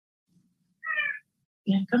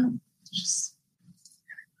 Yeah, come on.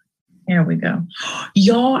 There we go.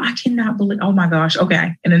 Y'all, I cannot believe, oh my gosh.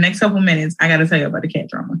 Okay. In the next couple of minutes, I got to tell you about the cat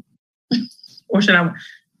drama. Or should I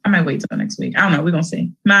might wait till next week. I don't know. We're going to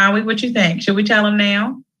see. Maui, what you think? Should we tell him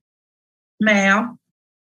now? Mal?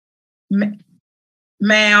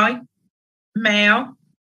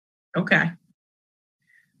 Okay.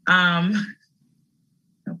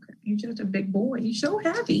 Okay. You're just a big boy. You're so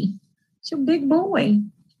heavy. You're a big boy.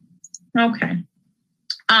 Okay.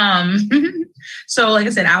 So like I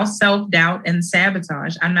said, I'll self-doubt and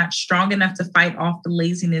sabotage. I'm not strong enough to fight off the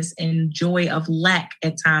laziness and joy of lack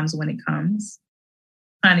at times when it comes.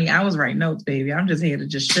 Honey, I was writing notes, baby. I'm just here to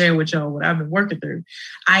just share with y'all what I've been working through.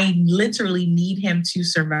 I literally need him to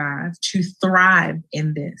survive, to thrive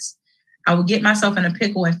in this. I will get myself in a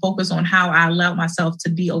pickle and focus on how I allow myself to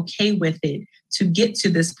be okay with it to get to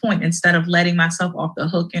this point instead of letting myself off the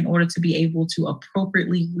hook in order to be able to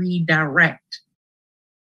appropriately redirect.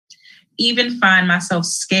 Even find myself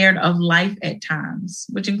scared of life at times,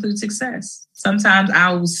 which includes success. Sometimes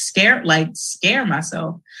I will scare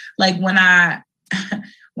myself. Like when I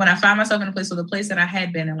find myself in a place, so the place that I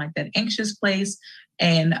had been in, like that anxious place,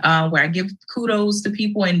 and where I give kudos to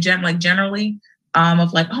people and generally,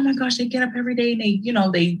 of like, oh my gosh, they get up every day and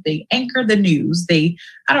they anchor the news. They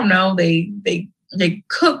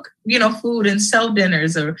cook, food and sell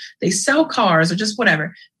dinners, or they sell cars or just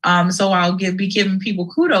whatever. So I'll be giving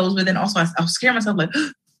people kudos, but then also I'll scare myself like,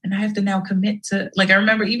 and I have to now commit to, like, I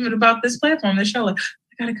remember even about this platform, this show, like,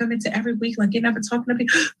 I got to commit to every week, like getting up and talking to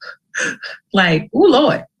people like, oh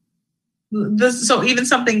Lord. So even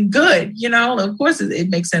something good, of course it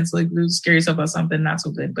makes sense. Like you scare yourself about something not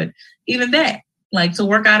so good, but even that, like to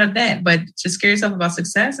work out of that, but to scare yourself about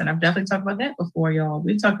success. And I've definitely talked about that before, y'all.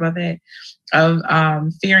 We've talked about that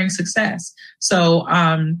of fearing success. So,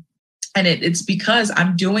 and it's because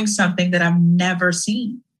I'm doing something that I've never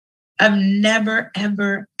seen. I've never,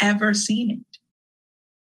 ever, ever seen it.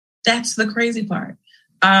 That's the crazy part.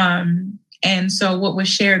 And so what was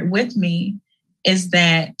shared with me is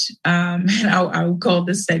that, and I'll call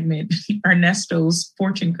this segment Ernesto's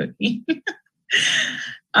fortune cookie.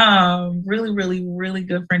 Really, really, really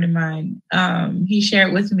good friend of mine. He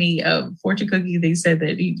shared with me a fortune cookie. They said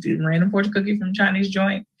that he did a random fortune cookie from Chinese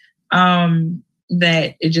joint,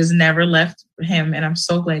 that it just never left him. And I'm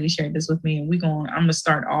so glad he shared this with me. And I'm going to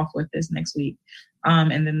start off with this next week.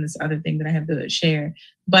 And then this other thing that I have to share.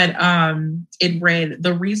 But it read,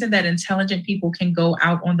 the reason that intelligent people can go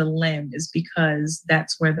out on the limb is because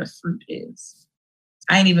that's where the fruit is.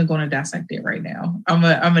 I ain't even going to dissect it right now. I'm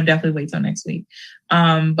gonna definitely wait till next week.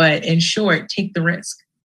 But in short, take the risk.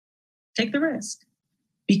 Take the risk.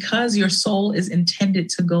 Because your soul is intended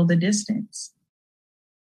to go the distance.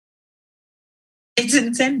 It's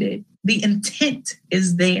intended. The intent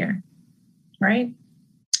is there, right?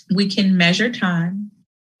 We can measure time,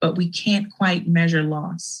 but we can't quite measure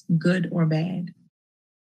loss, good or bad.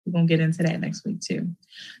 We're going to get into that next week too.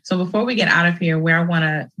 So before we get out of here, where I want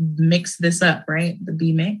to mix this up, right? The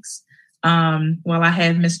B mix. While I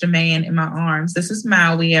have Mr. Man in my arms, this is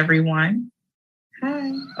Maui, everyone.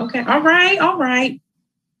 Hi. Okay. All right.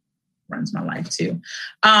 Runs my life too.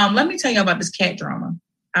 Let me tell you about this cat drama.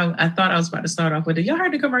 I thought I was about to start off with it. Y'all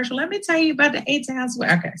heard the commercial. Let me tell you about the 8 times.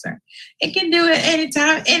 Okay, sorry. It can do it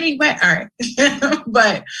anytime, anyway. All right.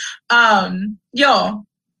 But y'all,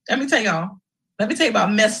 let me tell you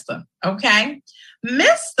about Mister. Okay.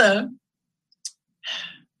 Mister,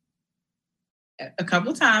 a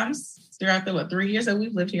couple of times throughout the 3 years that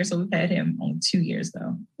we've lived here. So we've had him only 2 years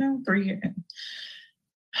though. No, 3 years.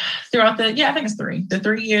 I think it's 3. The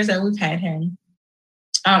 3 years that we've had him.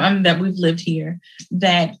 That we've lived here,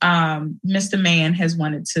 that Mr. Man has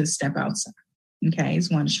wanted to step outside. Okay,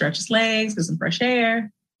 he's wanted to stretch his legs, get some fresh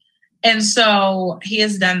air. And so he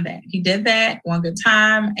has done that. He did that one good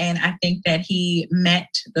time. And I think that he met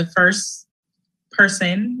the first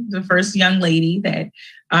person, the first young lady that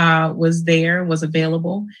was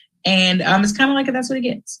available. And it's kind of like that's what he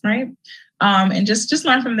gets, right? And just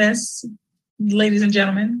learn from this, ladies and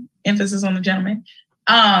gentlemen, emphasis on the gentlemen.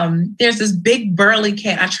 There's this big burly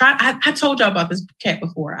cat. I told y'all about this cat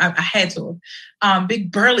before. I had to.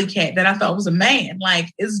 Big burly cat that I thought was a man.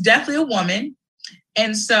 Like, it's definitely a woman.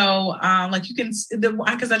 And so, like, you can,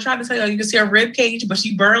 because I tried to tell you, you can see her rib cage, but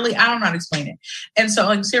she burly. I don't know how to explain it. And so,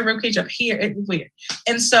 like, you see her rib cage up here. It's weird.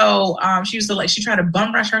 And so, she tried to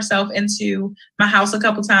bum rush herself into my house a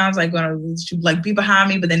couple times, she would be behind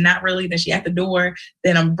me, but then not really. Then she at the door.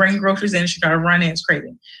 Then I'm bringing groceries in. And she tried to run in. It's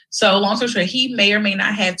crazy. So, long story short, he may or may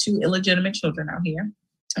not have 2 illegitimate children out here.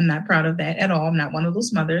 I'm not proud of that at all. I'm not one of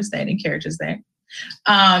those mothers that encourages that.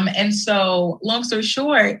 And so, long story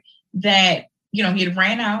short, that he had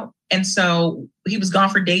ran out. And so he was gone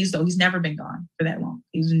for days, though. He's never been gone for that long.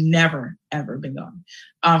 He's never, ever been gone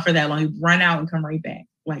for that long. He'd run out and come right back,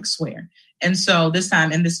 like swear. And so this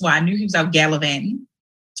time, and this is why I knew he was out gallivanting,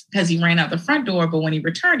 because he ran out the front door. But when he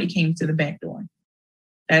returned, he came to the back door.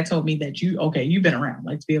 That told me that you've been around,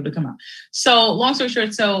 like, to be able to come out. So long story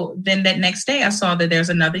short, so then that next day I saw that there's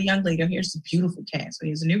another young lady here. It's a beautiful cat. So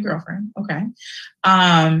he has a new girlfriend. Okay.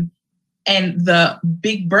 And the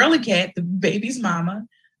big burly cat, the baby's mama,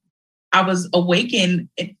 I was awakened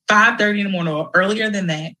at 5:30 in the morning, or earlier than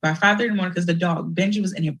that, by 5:30 in the morning, because the dog, Benji,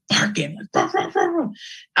 was in here barking. Like, ruff, ruff, ruff, ruff.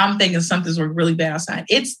 I'm thinking something's really bad outside.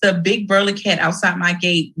 It's the big burly cat outside my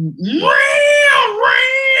gate.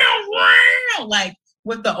 Like,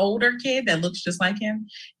 with the older kid that looks just like him.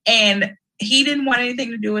 And he didn't want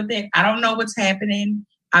anything to do with it. I don't know what's happening.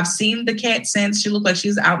 I've seen the cat since. She looked like she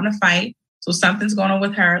was out in a fight. So something's going on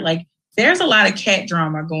with her. Like, there's a lot of cat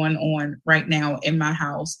drama going on right now in my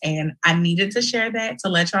house. And I needed to share that to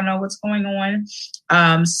let y'all know what's going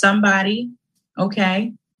on. Somebody,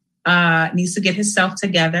 okay, needs to get himself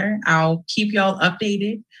together. I'll keep y'all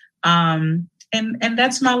updated. And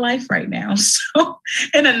that's my life right now. So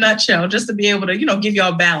in a nutshell, just to be able to, give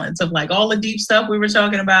y'all balance of like all the deep stuff we were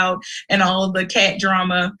talking about and all of the cat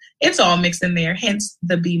drama, it's all mixed in there. Hence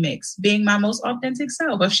the B mix, being my most authentic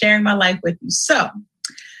self, of sharing my life with you. So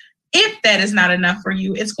if that is not enough for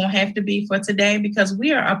you, it's going to have to be for today, because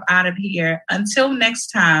we are up out of here. Until next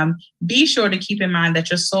time, be sure to keep in mind that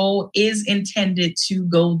your soul is intended to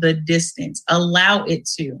go the distance. Allow it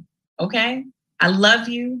to. Okay? I love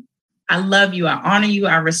you. I honor you.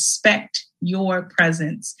 I respect your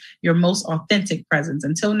presence, your most authentic presence.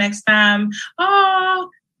 Until next time. Oh,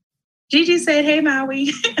 Gigi said, hey,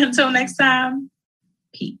 Maui. Until next time,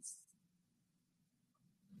 peace.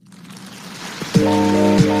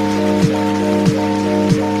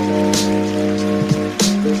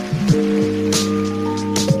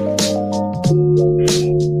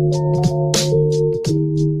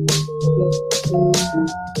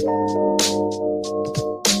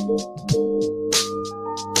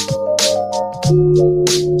 Thank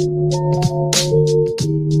you.